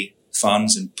equity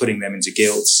funds and putting them into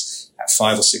gilts at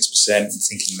 5 or 6% and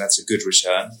thinking that's a good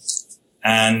return.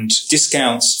 And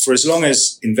discounts, for as long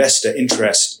as investor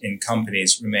interest in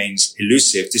companies remains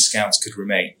elusive, discounts could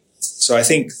remain. So I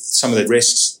think some of the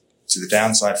risks to the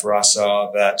downside for us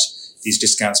are that these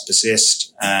discounts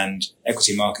persist and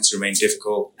equity markets remain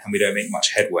difficult and we don't make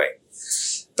much headway.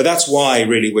 But that's why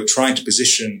really we're trying to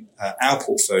position our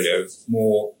portfolio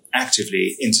more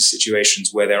actively into situations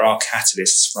where there are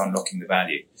catalysts for unlocking the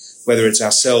value. Whether it's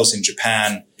ourselves in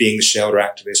Japan being the shareholder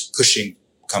activist, pushing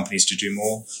companies to do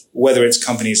more, or whether it's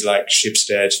companies like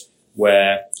Schibsted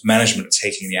where management are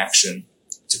taking the action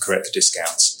to correct the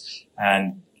discounts.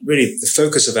 And really the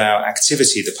focus of our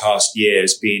activity the past year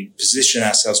has been position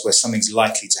ourselves where something's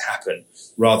likely to happen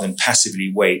rather than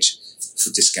passively wait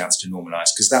for discounts to normalize,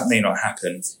 because that may not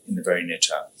happen in the very near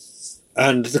term.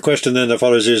 And the question then that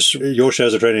follows is, your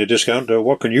shares are trading at a discount.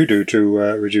 What can you do to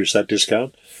reduce that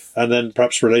discount? And then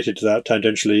perhaps related to that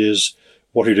tangentially is,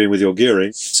 what are you doing with your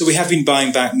gearing? So we have been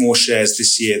buying back more shares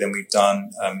this year than we've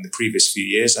done in the previous few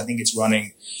years. I think it's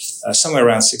running somewhere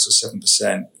around 6 or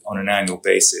 7% on an annual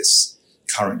basis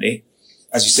currently.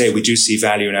 As you say, we do see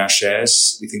value in our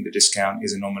shares. We think the discount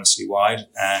is anomalously wide,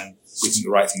 and we think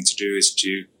the right thing to do is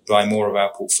to buy more of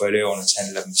our portfolio on a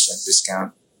 10, 11%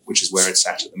 discount, which is where it's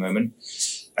at the moment.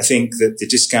 I think that the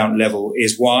discount level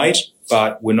is wide,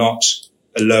 but we're not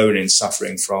alone in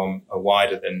suffering from a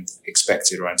wider than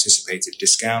expected or anticipated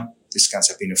discount. Discounts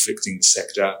have been afflicting the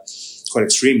sector quite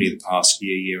extremely the past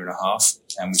year and a half,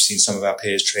 and we've seen some of our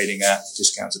peers trading at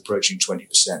discounts approaching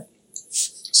 20%.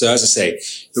 So as I say,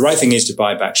 the right thing is to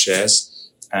buy back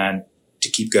shares and to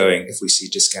keep going if we see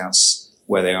discounts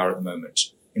where they are at the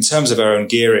moment. In terms of our own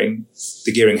gearing,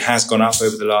 the gearing has gone up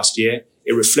over the last year.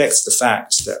 It reflects the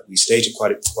fact that we stated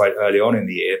quite early on in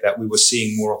the year that we were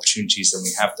seeing more opportunities than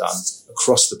we have done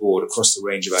across the board, across the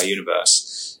range of our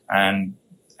universe. And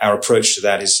our approach to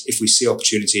that is, if we see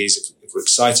opportunities, if we're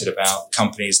excited about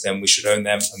companies, then we should own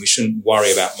them, and we shouldn't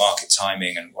worry about market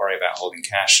timing and worry about holding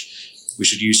cash. We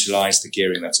should utilize the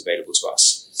gearing that's available to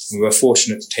us. We were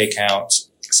fortunate to take out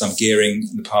some gearing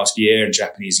in the past year in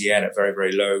Japanese yen at very,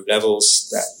 very low levels.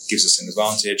 That gives us an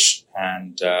advantage,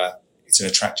 and it's an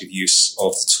attractive use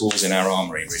of the tools in our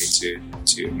armory, really,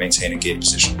 to maintain a geared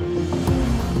position.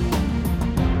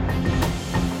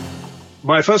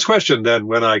 My first question then,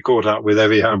 when I caught up with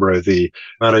Evie Hambro, the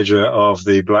manager of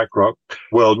the BlackRock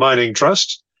World Mining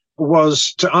Trust,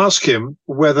 was to ask him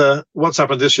whether what's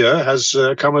happened this year has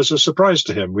come as a surprise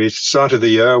to him. We started the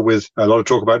year with a lot of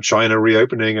talk about China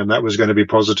reopening, and that was going to be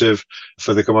positive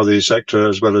for the commodity sector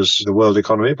as well as the world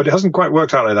economy. But it hasn't quite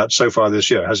worked out like that so far this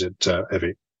year, has it,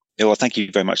 Evie? Yeah, well, thank you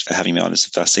very much for having me on. It's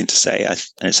the first thing to say. And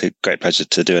it's a great pleasure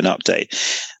to do an update.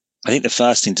 I think the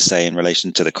first thing to say in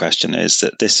relation to the question is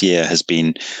that this year has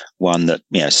been one that,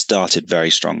 started very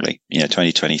strongly.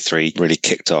 2023 really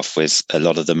kicked off with a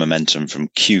lot of the momentum from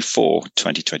Q4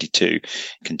 2022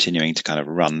 continuing to kind of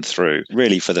run through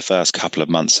really for the first couple of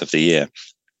months of the year.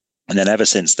 And then ever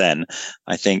since then,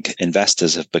 I think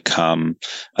investors have become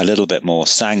a little bit more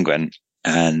sanguine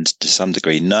and to some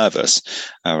degree nervous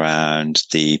around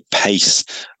the pace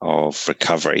of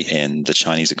recovery in the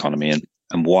Chinese economy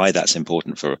and why that's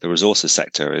important for the resources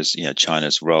sector is,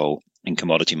 China's role in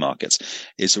commodity markets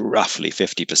is roughly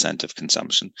 50% of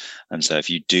consumption. And so if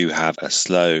you do have a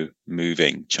slow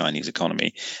moving Chinese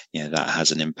economy, that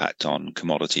has an impact on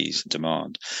commodities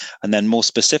demand. And then more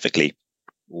specifically,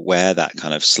 where that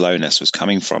kind of slowness was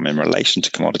coming from in relation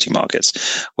to commodity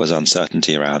markets was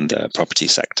uncertainty around the property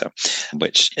sector,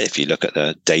 which, if you look at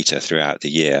the data throughout the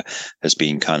year, has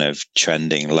been kind of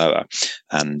trending lower.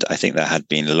 And I think there had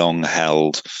been long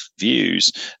held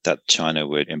views that China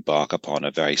would embark upon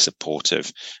a very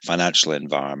supportive financial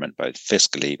environment, both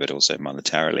fiscally but also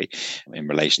monetarily, in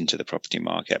relation to the property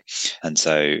market. And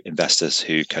so investors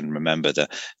who can remember the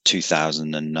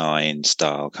 2009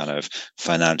 style kind of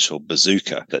financial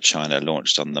bazooka that China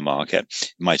launched on the market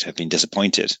might have been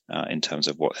disappointed in terms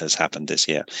of what has happened this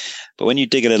year. But when you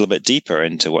dig a little bit deeper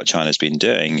into what China's been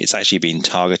doing, it's actually been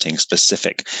targeting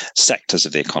specific sectors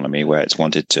of the economy where it's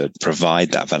wanted to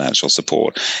provide that financial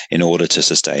support in order to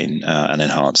sustain and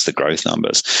enhance the growth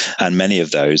numbers. And many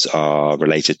of those are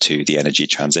related to the energy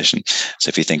transition. So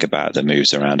if you think about the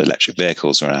moves around electric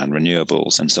vehicles, around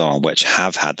renewables and so on, which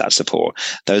have had that support,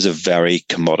 those are very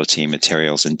commodity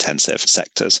materials intensive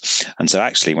sectors. And so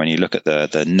actually, when you look at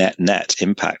the net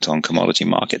impact on commodity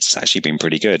markets, it's actually been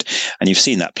pretty good. And you've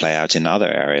seen that play out in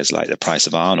other areas, like the price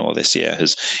of iron ore this year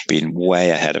has been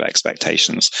way ahead of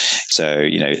expectations. So,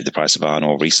 the price of iron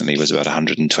ore recently was about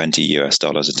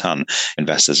 $120 a ton.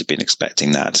 Investors have been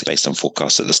expecting that, based on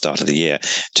forecasts at the start of the year,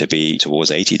 to be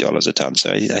towards $80 a ton.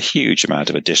 So a huge amount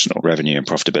of additional revenue and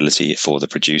profitability for the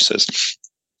producers.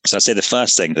 So I'd say the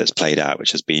first thing that's played out,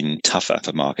 which has been tougher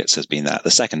for markets, has been that. The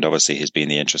second, obviously, has been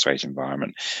the interest rate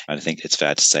environment. And I think it's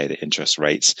fair to say that interest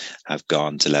rates have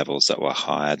gone to levels that were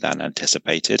higher than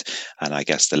anticipated. And I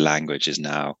guess the language is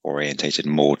now orientated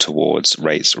more towards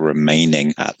rates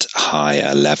remaining at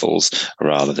higher levels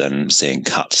rather than seeing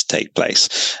cuts take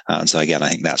place. And so again, I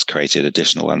think that's created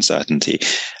additional uncertainty.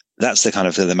 That's the kind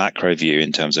of the macro view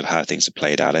in terms of how things have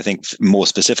played out. I think more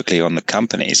specifically on the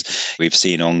companies, we've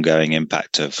seen ongoing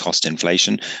impact of cost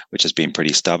inflation, which has been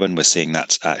pretty stubborn. We're seeing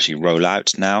that actually roll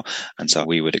out now. And so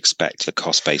we would expect the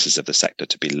cost basis of the sector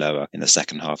to be lower in the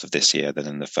second half of this year than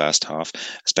in the first half,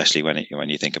 especially when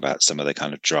you think about some of the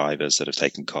kind of drivers that have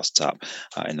taken costs up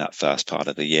in that first part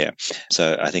of the year.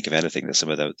 So I think, if anything, that some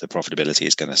of the profitability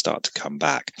is going to start to come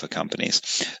back for companies.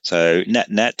 So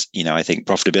net, I think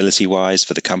profitability wise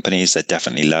for the companies, they're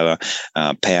definitely lower.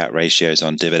 Payout ratios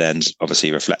on dividends,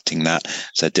 obviously reflecting that.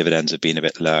 So dividends have been a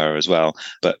bit lower as well.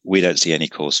 But we don't see any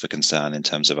cause for concern in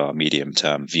terms of our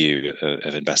medium-term view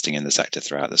of investing in the sector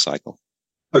throughout the cycle.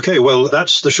 Okay, well,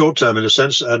 that's the short term in a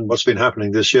sense, and what's been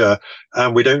happening this year.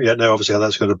 And we don't yet know, obviously, how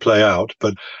that's going to play out.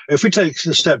 But if we take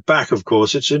a step back, of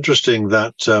course, it's interesting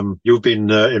that you've been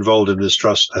involved in this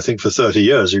trust, I think, for 30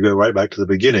 years. You go right back to the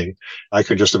beginning. I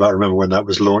can just about remember when that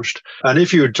was launched. And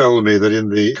if you had told me that in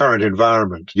the current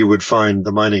environment, you would find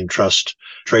the mining trust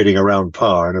trading around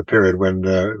par in a period when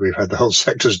we've had the whole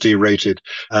sectors derated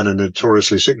and a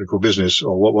notoriously cyclical business,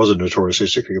 or what was a notoriously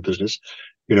cyclical business,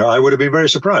 I would have been very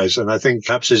surprised. And I think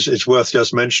perhaps it's worth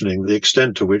just mentioning the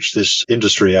extent to which this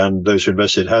industry and those who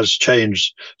invested has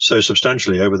changed so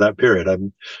substantially over that period.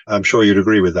 I'm sure you'd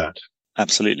agree with that.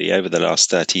 Absolutely. Over the last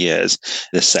 30 years,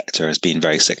 this sector has been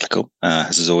very cyclical,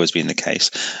 as has always been the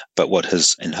case. But what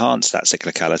has enhanced that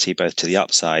cyclicality, both to the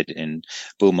upside in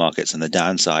bull markets and the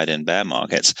downside in bear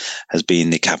markets, has been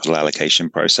the capital allocation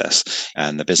process.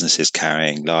 And the businesses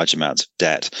carrying large amounts of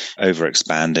debt,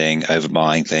 overexpanding,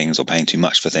 overbuying things, or paying too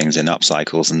much for things in up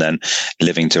cycles, and then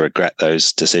living to regret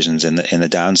those decisions in the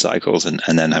down cycles, and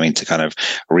then having to kind of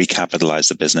recapitalize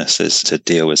the businesses to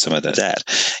deal with some of the debt.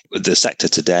 The sector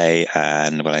today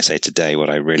And when I say today, what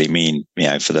I really mean,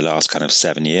 for the last kind of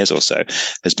 7 years or so,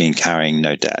 has been carrying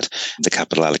no debt. The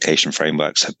capital allocation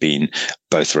frameworks have been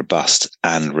both robust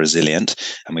and resilient,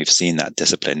 and we've seen that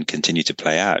discipline continue to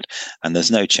play out. And there's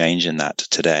no change in that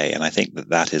today. And I think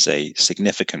that is a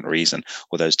significant reason,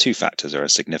 or those two factors are a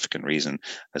significant reason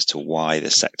as to why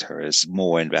this sector is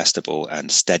more investable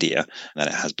and steadier than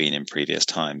it has been in previous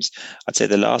times. I'd say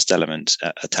the last element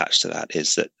attached to that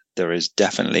is that there is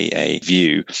definitely a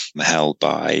view held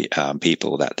by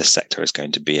people that this sector is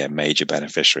going to be a major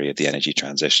beneficiary of the energy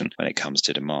transition when it comes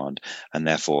to demand. And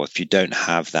therefore, if you don't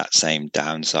have that same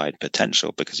downside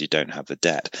potential because you don't have the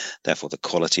debt, therefore the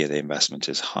quality of the investment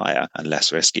is higher and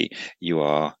less risky, you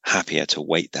are happier to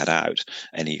wait that out.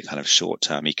 Any kind of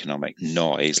short-term economic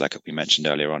noise, like we mentioned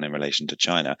earlier on in relation to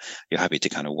China, you're happy to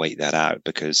kind of wait that out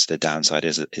because the downside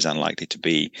is unlikely to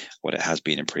be what it has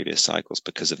been in previous cycles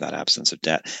because of that absence of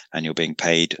debt. And you're being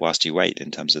paid whilst you wait in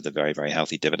terms of the very, very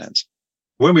healthy dividends.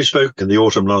 When we spoke in the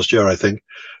autumn last year, I think,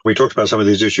 we talked about some of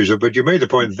these issues, but you made the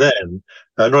point then,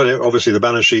 obviously the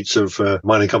balance sheets of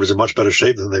mining companies are much better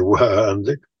shape than they were, and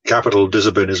the capital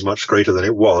discipline is much greater than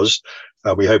it was.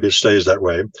 We hope it stays that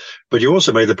way. But you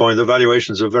also made the point that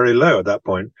valuations are very low at that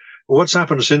point. What's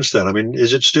happened since then? I mean,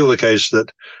 is it still the case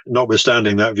that,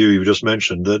 notwithstanding that view you just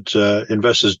mentioned, that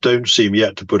investors don't seem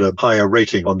yet to put a higher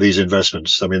rating on these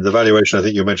investments? I mean, the valuation I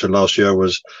think you mentioned last year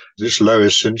was its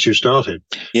lowest since you started.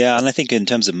 Yeah, and I think in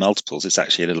terms of multiples, it's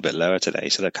actually a little bit lower today.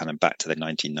 So they're kind of back to the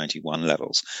 1991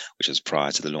 levels, which was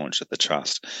prior to the launch of the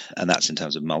trust. And that's in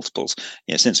terms of multiples.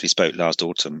 Since we spoke last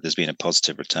autumn, there's been a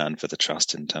positive return for the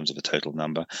trust in terms of a total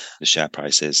number. The share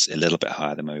price is a little bit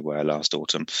higher than we were last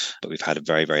autumn, but we've had a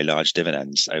very, very large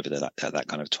dividends over that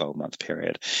kind of 12-month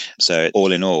period. So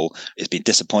all in all, it's been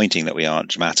disappointing that we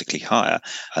aren't dramatically higher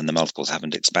and the multiples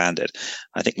haven't expanded.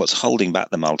 I think what's holding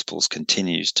back the multiples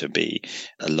continues to be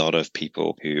a lot of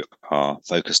people who are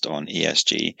focused on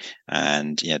ESG,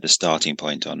 and the starting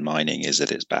point on mining is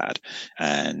that it's bad.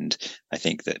 And I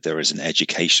think that there is an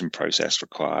education process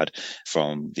required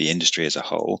from the industry as a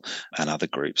whole and other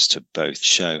groups to both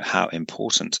show how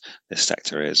important this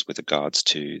sector is with regards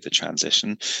to the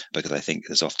transition, because I think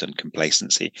there's often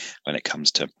complacency when it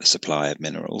comes to the supply of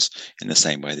minerals, in the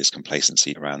same way there's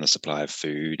complacency around the supply of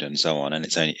food and so on. And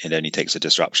it only takes a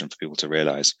disruption for people to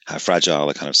realize how fragile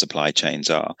the kind of supply chains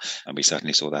are. And we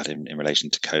certainly saw that in relation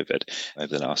to COVID over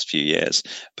the last few years.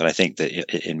 But I think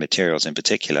that in materials in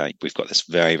particular, we've got this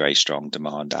very, very strong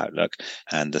demand outlook,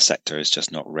 and the sector is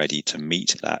just not ready to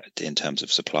meet that in terms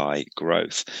of supply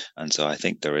growth. And so I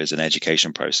think there is an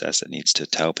education process that needs to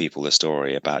tell people the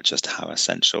story about just how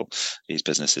essential these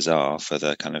businesses are for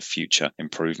the kind of future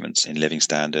improvements in living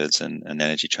standards and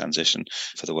energy transition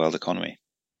for the world economy.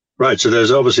 Right. So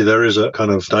there is a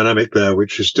kind of dynamic there,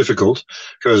 which is difficult,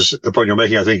 because the point you're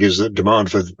making, I think, is that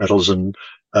demand for metals and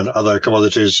other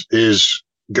commodities is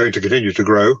going to continue to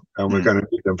grow, and we're going to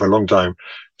need them for a long time.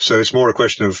 So it's more a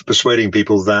question of persuading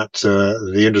people that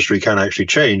the industry can actually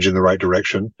change in the right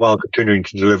direction while continuing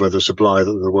to deliver the supply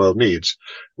that the world needs.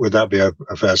 Would that be a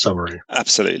fair summary?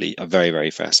 Absolutely. A very,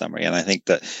 very fair summary. And I think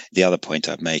that the other point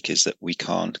I'd make is that we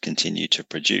can't continue to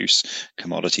produce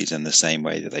commodities in the same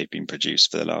way that they've been produced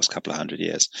for the last couple of 100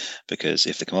 years. Because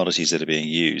if the commodities that are being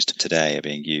used today are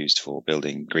being used for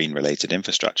building green-related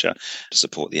infrastructure to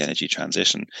support the energy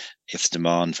transition, if the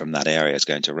demand from that area is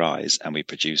going to rise and we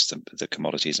produce the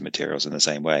commodities and materials in the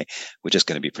same way, we're just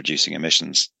going to be producing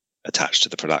emissions attached to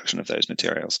the production of those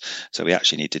materials. So we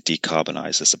actually need to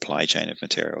decarbonize the supply chain of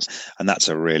materials. And that's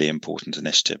a really important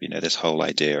initiative. This whole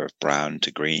idea of brown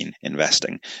to green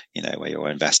investing, where you're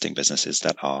investing businesses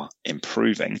that are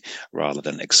improving rather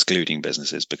than excluding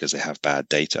businesses because they have bad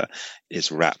data,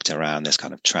 is wrapped around this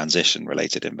kind of transition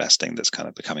related investing that's kind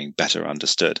of becoming better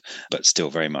understood, but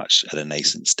still very much at a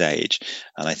nascent stage.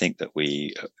 And I think that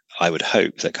I would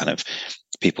hope that kind of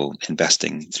people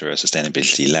investing through a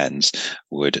sustainability lens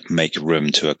would make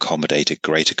room to accommodate a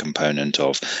greater component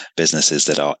of businesses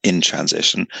that are in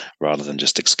transition rather than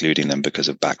just excluding them because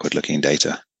of backward-looking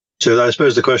data. So I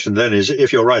suppose the question then is,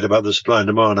 if you're right about the supply and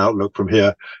demand outlook from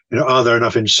here, are there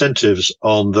enough incentives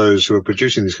on those who are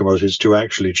producing these commodities to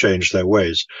actually change their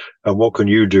ways? And what can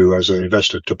you do as an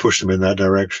investor to push them in that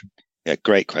direction? Yeah,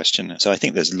 great question. So I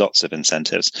think there's lots of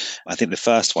incentives. I think the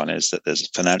first one is that there's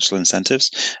financial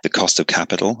incentives. The cost of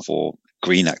capital for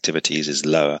green activities is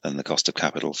lower than the cost of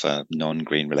capital for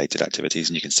non-green related activities.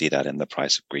 And you can see that in the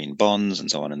price of green bonds and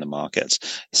so on in the markets.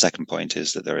 The second point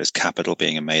is that there is capital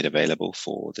being made available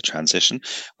for the transition,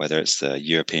 whether it's the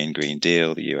European Green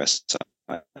Deal, the US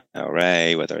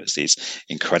IRA, whether it's these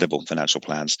incredible financial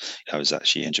plans. I was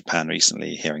actually in Japan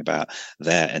recently hearing about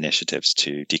their initiatives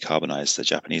to decarbonize the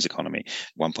Japanese economy.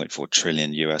 $1.4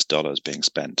 trillion US being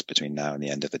spent between now and the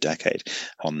end of the decade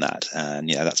on that. And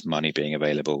that's money being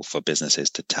available for businesses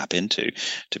to tap into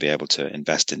to be able to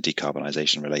invest in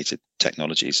decarbonization related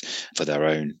technologies for their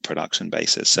own production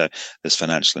bases. So there's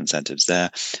financial incentives there.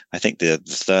 I think the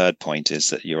third point is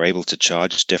that you're able to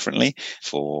charge differently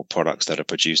for products that are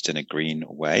produced in a green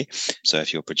way. So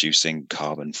if you're producing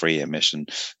carbon-free emission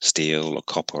steel or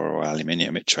copper or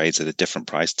aluminium, it trades at a different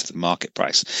price to the market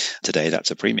price. Today,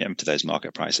 that's a premium to those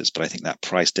market prices. But I think that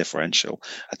price differential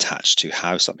attached to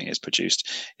how something is produced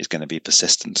is going to be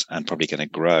persistent and probably going to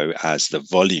grow as the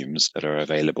volumes that are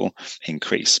available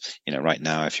increase. Right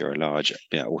now, if you're a large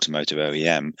automotive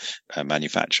OEM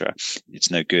manufacturer,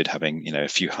 it's no good having a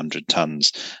few hundred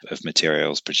tons of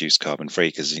materials produced carbon-free,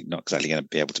 because you're not exactly going to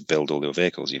be able to build all your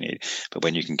vehicles you need. But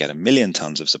when you can get 1 million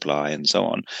tons of supply and so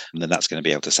on, then that's going to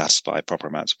be able to satisfy proper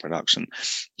amounts of production.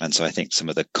 And so I think some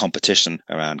of the competition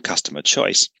around customer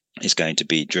choice is going to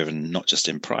be driven not just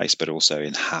in price, but also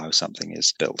in how something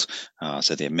is built.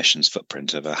 So the emissions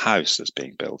footprint of a house that's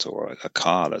being built or a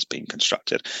car that's being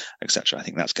constructed, etc. I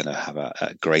think that's going to have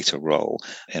a greater role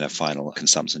in a final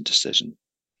consumption decision.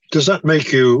 Does that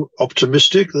make you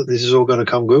optimistic that this is all going to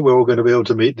come good? We're all going to be able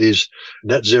to meet these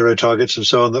net zero targets and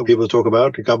so on that people talk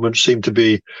about. The government seem to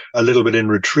be a little bit in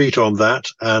retreat on that.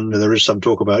 And there is some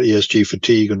talk about ESG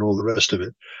fatigue and all the rest of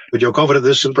it. But you're confident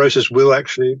this process will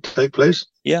actually take place?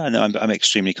 Yeah, no, I'm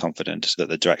extremely confident that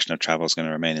the direction of travel is going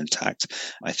to remain intact.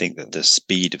 I think that the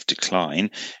speed of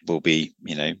decline will be,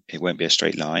 it won't be a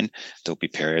straight line. There'll be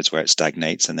periods where it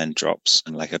stagnates and then drops,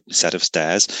 and like a set of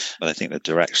stairs. But I think the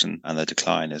direction and the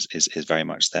decline is very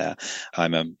much there.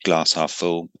 I'm a glass half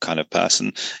full kind of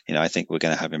person. I think we're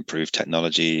going to have improved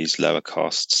technologies, lower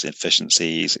costs,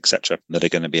 efficiencies, etc., that are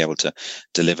going to be able to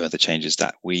deliver the changes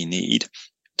that we need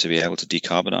to be able to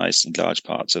decarbonize in large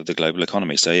parts of the global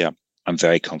economy. So yeah, I'm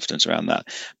very confident around that.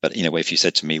 But, if you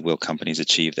said to me, will companies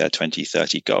achieve their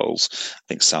 2030 goals? I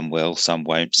think some will, some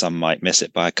won't, some might miss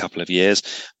it by a couple of years,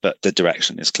 but the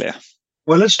direction is clear.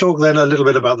 Well, let's talk then a little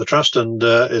bit about the trust and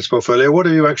its portfolio. What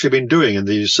have you actually been doing in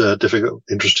these difficult,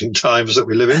 interesting times that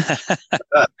we live in?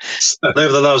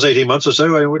 Over the last 18 months or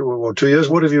so, or 2 years,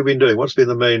 what have you been doing? What's been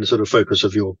the main sort of focus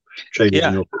of your changes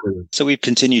in your portfolio? So we've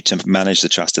continued to manage the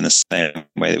trust in the same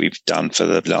way that we've done for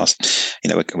the last,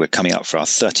 we're coming up for our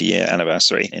 30-year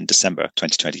anniversary in December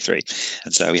 2023.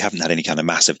 And so we haven't had any kind of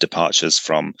massive departures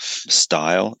from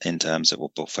style in terms of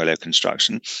portfolio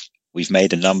construction. We've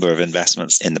made a number of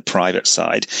investments in the private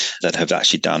side that have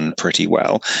actually done pretty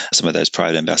well. Some of those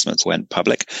private investments went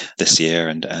public this year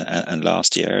and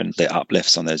last year, and the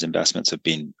uplifts on those investments have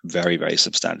been very, very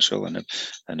substantial and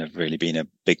have really been a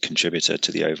big contributor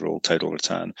to the overall total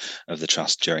return of the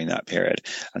trust during that period.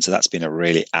 And so that's been a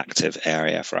really active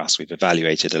area for us. We've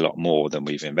evaluated a lot more than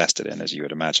we've invested in, as you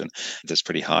would imagine. There's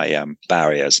pretty high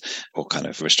barriers or kind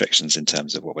of restrictions in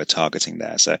terms of what we're targeting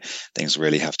there. So things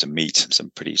really have to meet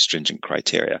some pretty stringent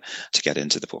criteria to get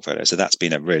into the portfolio. So that's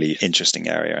been a really interesting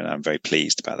area, and I'm very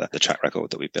pleased about the track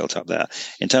record that we've built up there.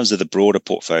 In terms of the broader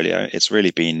portfolio, it's really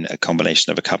been a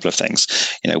combination of a couple of things.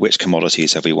 Which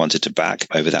commodities have we wanted to back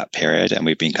over that period? And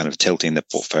we've been kind of tilting the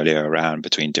portfolio around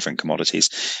between different commodities.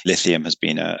 Lithium has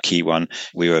been a key one.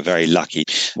 We were very lucky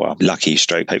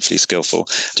stroke, hopefully skillful,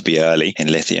 to be early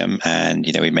in lithium. And,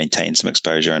 we maintained some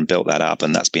exposure and built that up.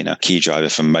 And that's been a key driver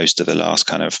for most of the last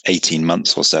kind of 18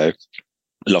 months or so.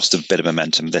 Lost a bit of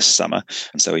momentum this summer.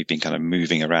 And so we've been kind of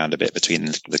moving around a bit between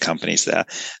the companies there.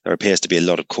 There appears to be a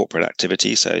lot of corporate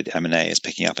activity. So the M&A is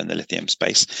picking up in the lithium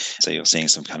space. So you're seeing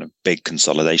some kind of big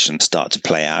consolidation start to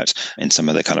play out in some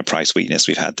of the kind of price weakness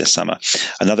we've had this summer.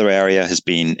 Another area has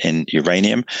been in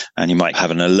uranium, and you might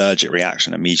have an allergic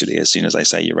reaction immediately as soon as I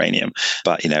say uranium.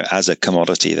 But, as a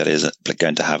commodity that is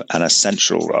going to have an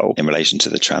essential role in relation to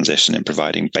the transition in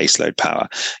providing baseload power,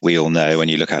 we all know when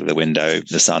you look out of the window,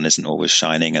 the sun isn't always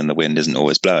shining and the wind isn't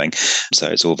always blowing. So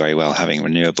it's all very well having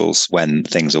renewables when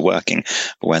things are working,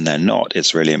 but when they're not,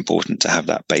 it's really important to have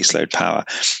that baseload power.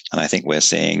 And I think we're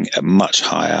seeing a much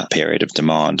higher period of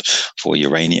demand for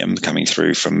uranium coming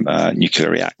through from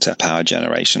nuclear reactor power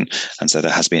generation. And so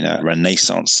there has been a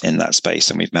renaissance in that space,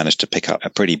 and we've managed to pick up a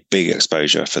pretty big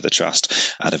exposure for the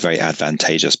trust at a very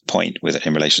advantageous point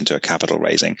in relation to a capital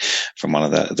raising from one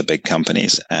of the big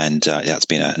companies. And it's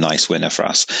been a nice winner for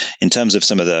us. In terms of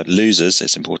some of the losers,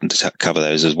 it's important to cover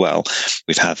those as well.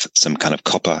 We've had some kind of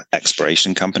copper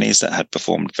exploration companies that had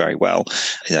performed very well.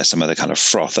 Some of the kind of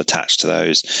froth attached to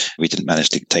those we didn't manage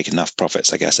to take enough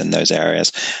profits, I guess, in those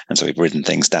areas. And so we've ridden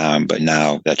things down, but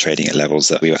now they're trading at levels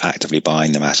that we were actively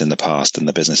buying them at in the past. And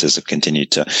the businesses have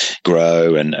continued to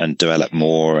grow and develop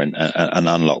more and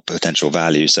unlock potential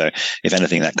value. So if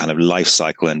anything, that kind of life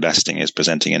cycle investing is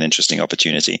presenting an interesting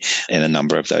opportunity in a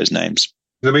number of those names.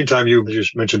 In the meantime, you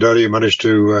just mentioned earlier, you managed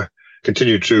to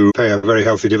continue to pay a very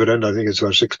healthy dividend. I think it's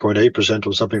about 6.8%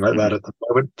 or something like that at the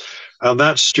moment. And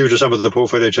that's due to some of the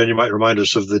portfolio change. You might remind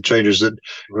us of the changes that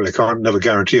really can't never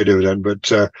guarantee a dividend,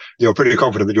 but you're pretty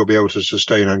confident that you'll be able to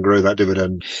sustain and grow that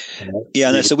dividend.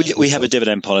 Yeah, no, so we have a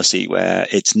dividend policy where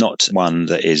it's not one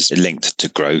that is linked to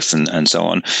growth and so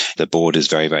on. The board is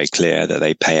very, very clear that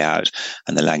they pay out,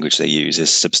 and the language they use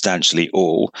is substantially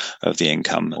all of the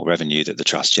income or revenue that the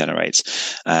trust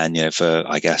generates. And, for,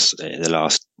 I guess, the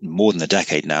last more than a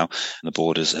decade now, the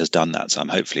board has done that. So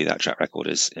hopefully that track record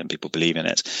is, and people believe in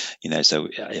it. So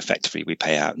effectively we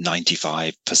pay out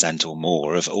 95% or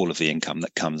more of all of the income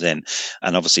that comes in.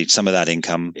 And obviously some of that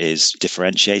income is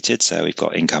differentiated. So we've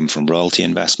got income from royalty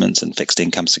investments and fixed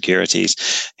income securities,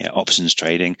 options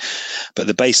trading. But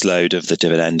the base load of the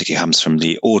dividend comes from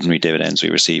the ordinary dividends we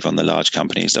receive on the large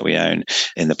companies that we own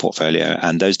in the portfolio.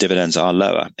 And those dividends are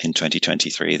lower in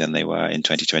 2023 than they were in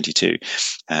 2022.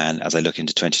 And as I look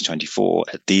into 2024,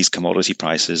 at these commodity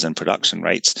prices and production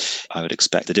rates, I would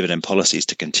expect the dividend policies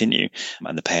to continue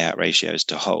and the payout ratios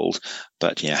to hold.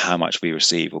 But how much we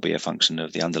receive will be a function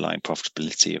of the underlying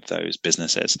profitability of those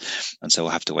businesses. And so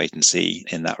we'll have to wait and see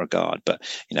in that regard. But,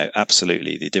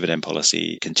 absolutely, the dividend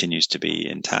policy continues to be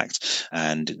intact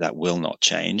and that will not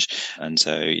change. And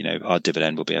so, our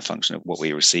dividend will be a function of what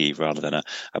we receive rather than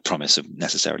a promise of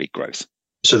necessarily growth.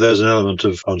 So there's an element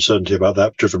of uncertainty about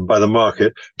that driven by the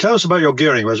market. Tell us about your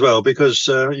gearing as well, because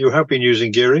you have been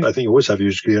using gearing. I think you always have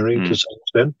used gearing to some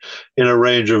extent in a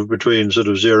range of between sort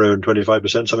of 0 and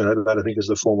 25%, something like that, I think is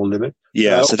the formal limit.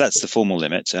 Yeah, so that's the formal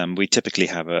limit. We typically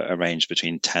have a range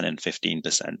between 10 and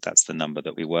 15%. That's the number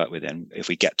that we work within. If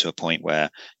we get to a point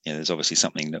where there's obviously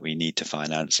something that we need to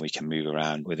finance, we can move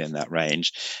around within that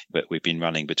range. But we've been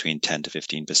running between 10 to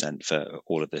 15% for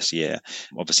all of this year.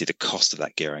 Obviously, the cost of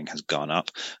that gearing has gone up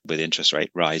with interest rate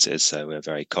rises. So we're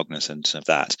very cognizant of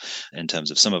that in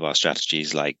terms of some of our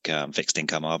strategies like fixed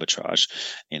income arbitrage,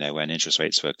 when interest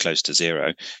rates were close to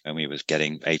zero and we were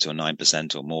getting 8 or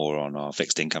 9% or more on our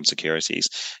fixed income securities,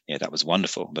 that was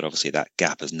wonderful. But obviously that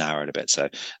gap has narrowed a bit. So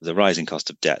the rising cost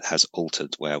of debt has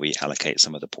altered where we allocate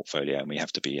some of the portfolio, and we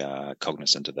have to be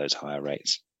cognizant of those higher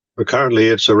rates. But currently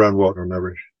it's around what on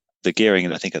average? The gearing,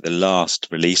 I think at the last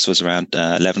release was around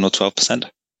 11 or 12%.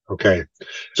 Okay.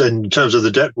 So in terms of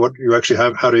the debt, what you actually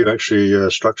have, how do you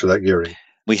actually structure that gearing?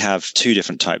 We have two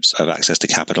different types of access to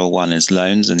capital. One is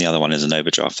loans and the other one is an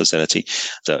overdraft facility.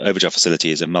 The overdraft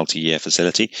facility is a multi-year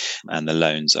facility and the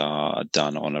loans are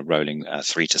done on a rolling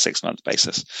 3 to 6 month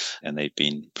basis. And they've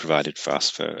been provided for us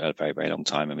for a very, very long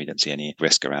time and we don't see any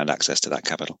risk around access to that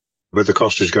capital. But the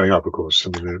cost is going up, of course.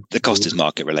 The cost is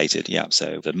market related, yeah.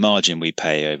 So the margin we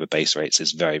pay over base rates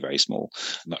is very, very small,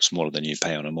 much smaller than you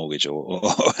pay on a mortgage or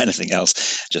anything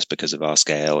else, just because of our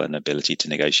scale and ability to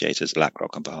negotiate as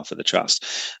BlackRock on behalf of the trust.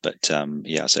 But so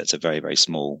it's a very, very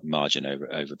small margin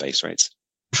over base rates.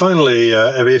 Finally,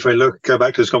 Evie, if we go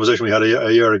back to this conversation we had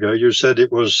a year ago, you said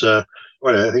it was,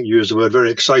 I think you used the word very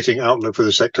exciting outlook for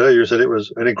the sector. You said it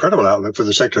was an incredible outlook for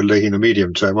the sector taking the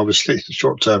medium term. Obviously, the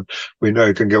short term, we know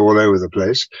it can go all over the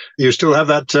place. You still have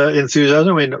that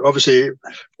enthusiasm? I mean, obviously,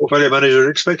 portfolio managers are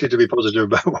expected to be positive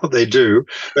about what they do,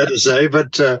 fair to say.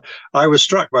 But I was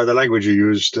struck by the language you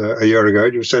used a year ago.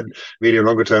 You said medium,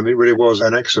 longer term, it really was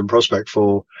an excellent prospect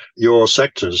for your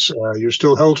sectors. You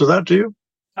still hold to that, do you?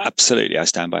 Absolutely. I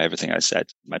stand by everything I said.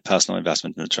 My personal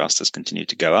investment in the trust has continued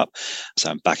to go up. So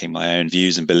I'm backing my own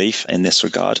views and belief in this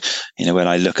regard. When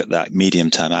I look at that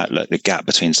medium-term outlook, the gap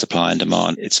between supply and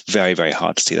demand, it's very, very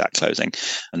hard to see that closing.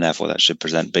 And therefore, that should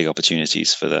present big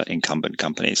opportunities for the incumbent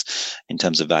companies. In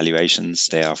terms of valuations,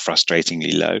 they are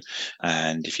frustratingly low.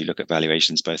 And if you look at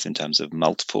valuations, both in terms of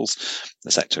multiples,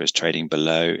 the sector is trading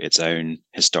below its own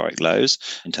historic lows.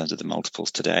 In terms of the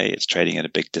multiples today, it's trading at a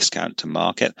big discount to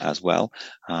market as well.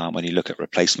 When you look at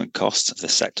replacement costs, the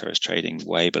sector is trading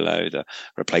way below the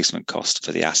replacement cost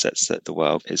for the assets that the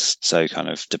world is so kind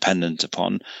of dependent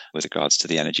upon with regards to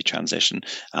the energy transition,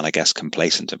 and I guess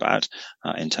complacent about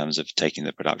in terms of taking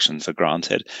the production for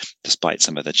granted, despite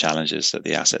some of the challenges that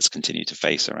the assets continue to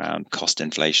face around cost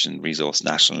inflation, resource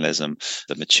nationalism,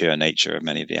 the mature nature of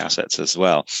many of the assets as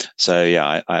well. So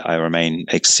I remain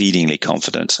exceedingly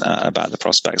confident about the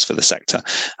prospects for the sector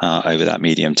over that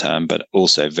medium term, but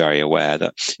also very aware that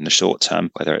But in the short term,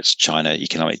 whether it's China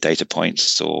economic data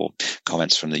points or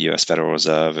comments from the US Federal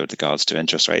Reserve with regards to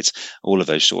interest rates, all of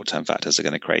those short-term factors are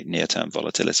going to create near-term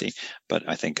volatility. But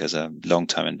I think as a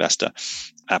long-term investor,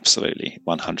 absolutely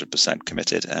 100%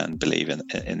 committed and believe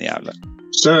in the outlook.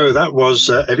 So that was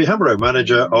Evie Hambro,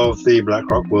 manager of the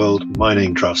BlackRock World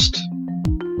Mining Trust.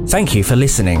 Thank you for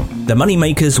listening. The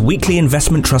Moneymakers Weekly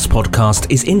Investment Trust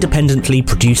podcast is independently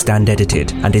produced and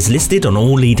edited and is listed on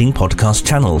all leading podcast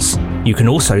channels. You can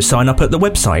also sign up at the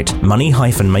website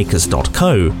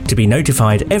money-makers.co to be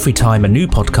notified every time a new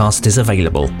podcast is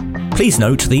available. Please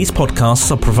note these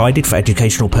podcasts are provided for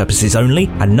educational purposes only,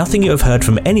 and nothing you have heard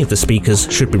from any of the speakers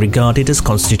should be regarded as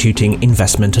constituting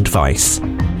investment advice.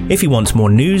 If you want more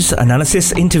news,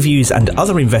 analysis, interviews and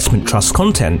other investment trust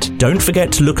content, don't forget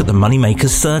to look at the Moneymakers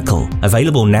Circle,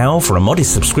 available now for a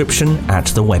modest subscription at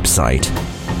the website.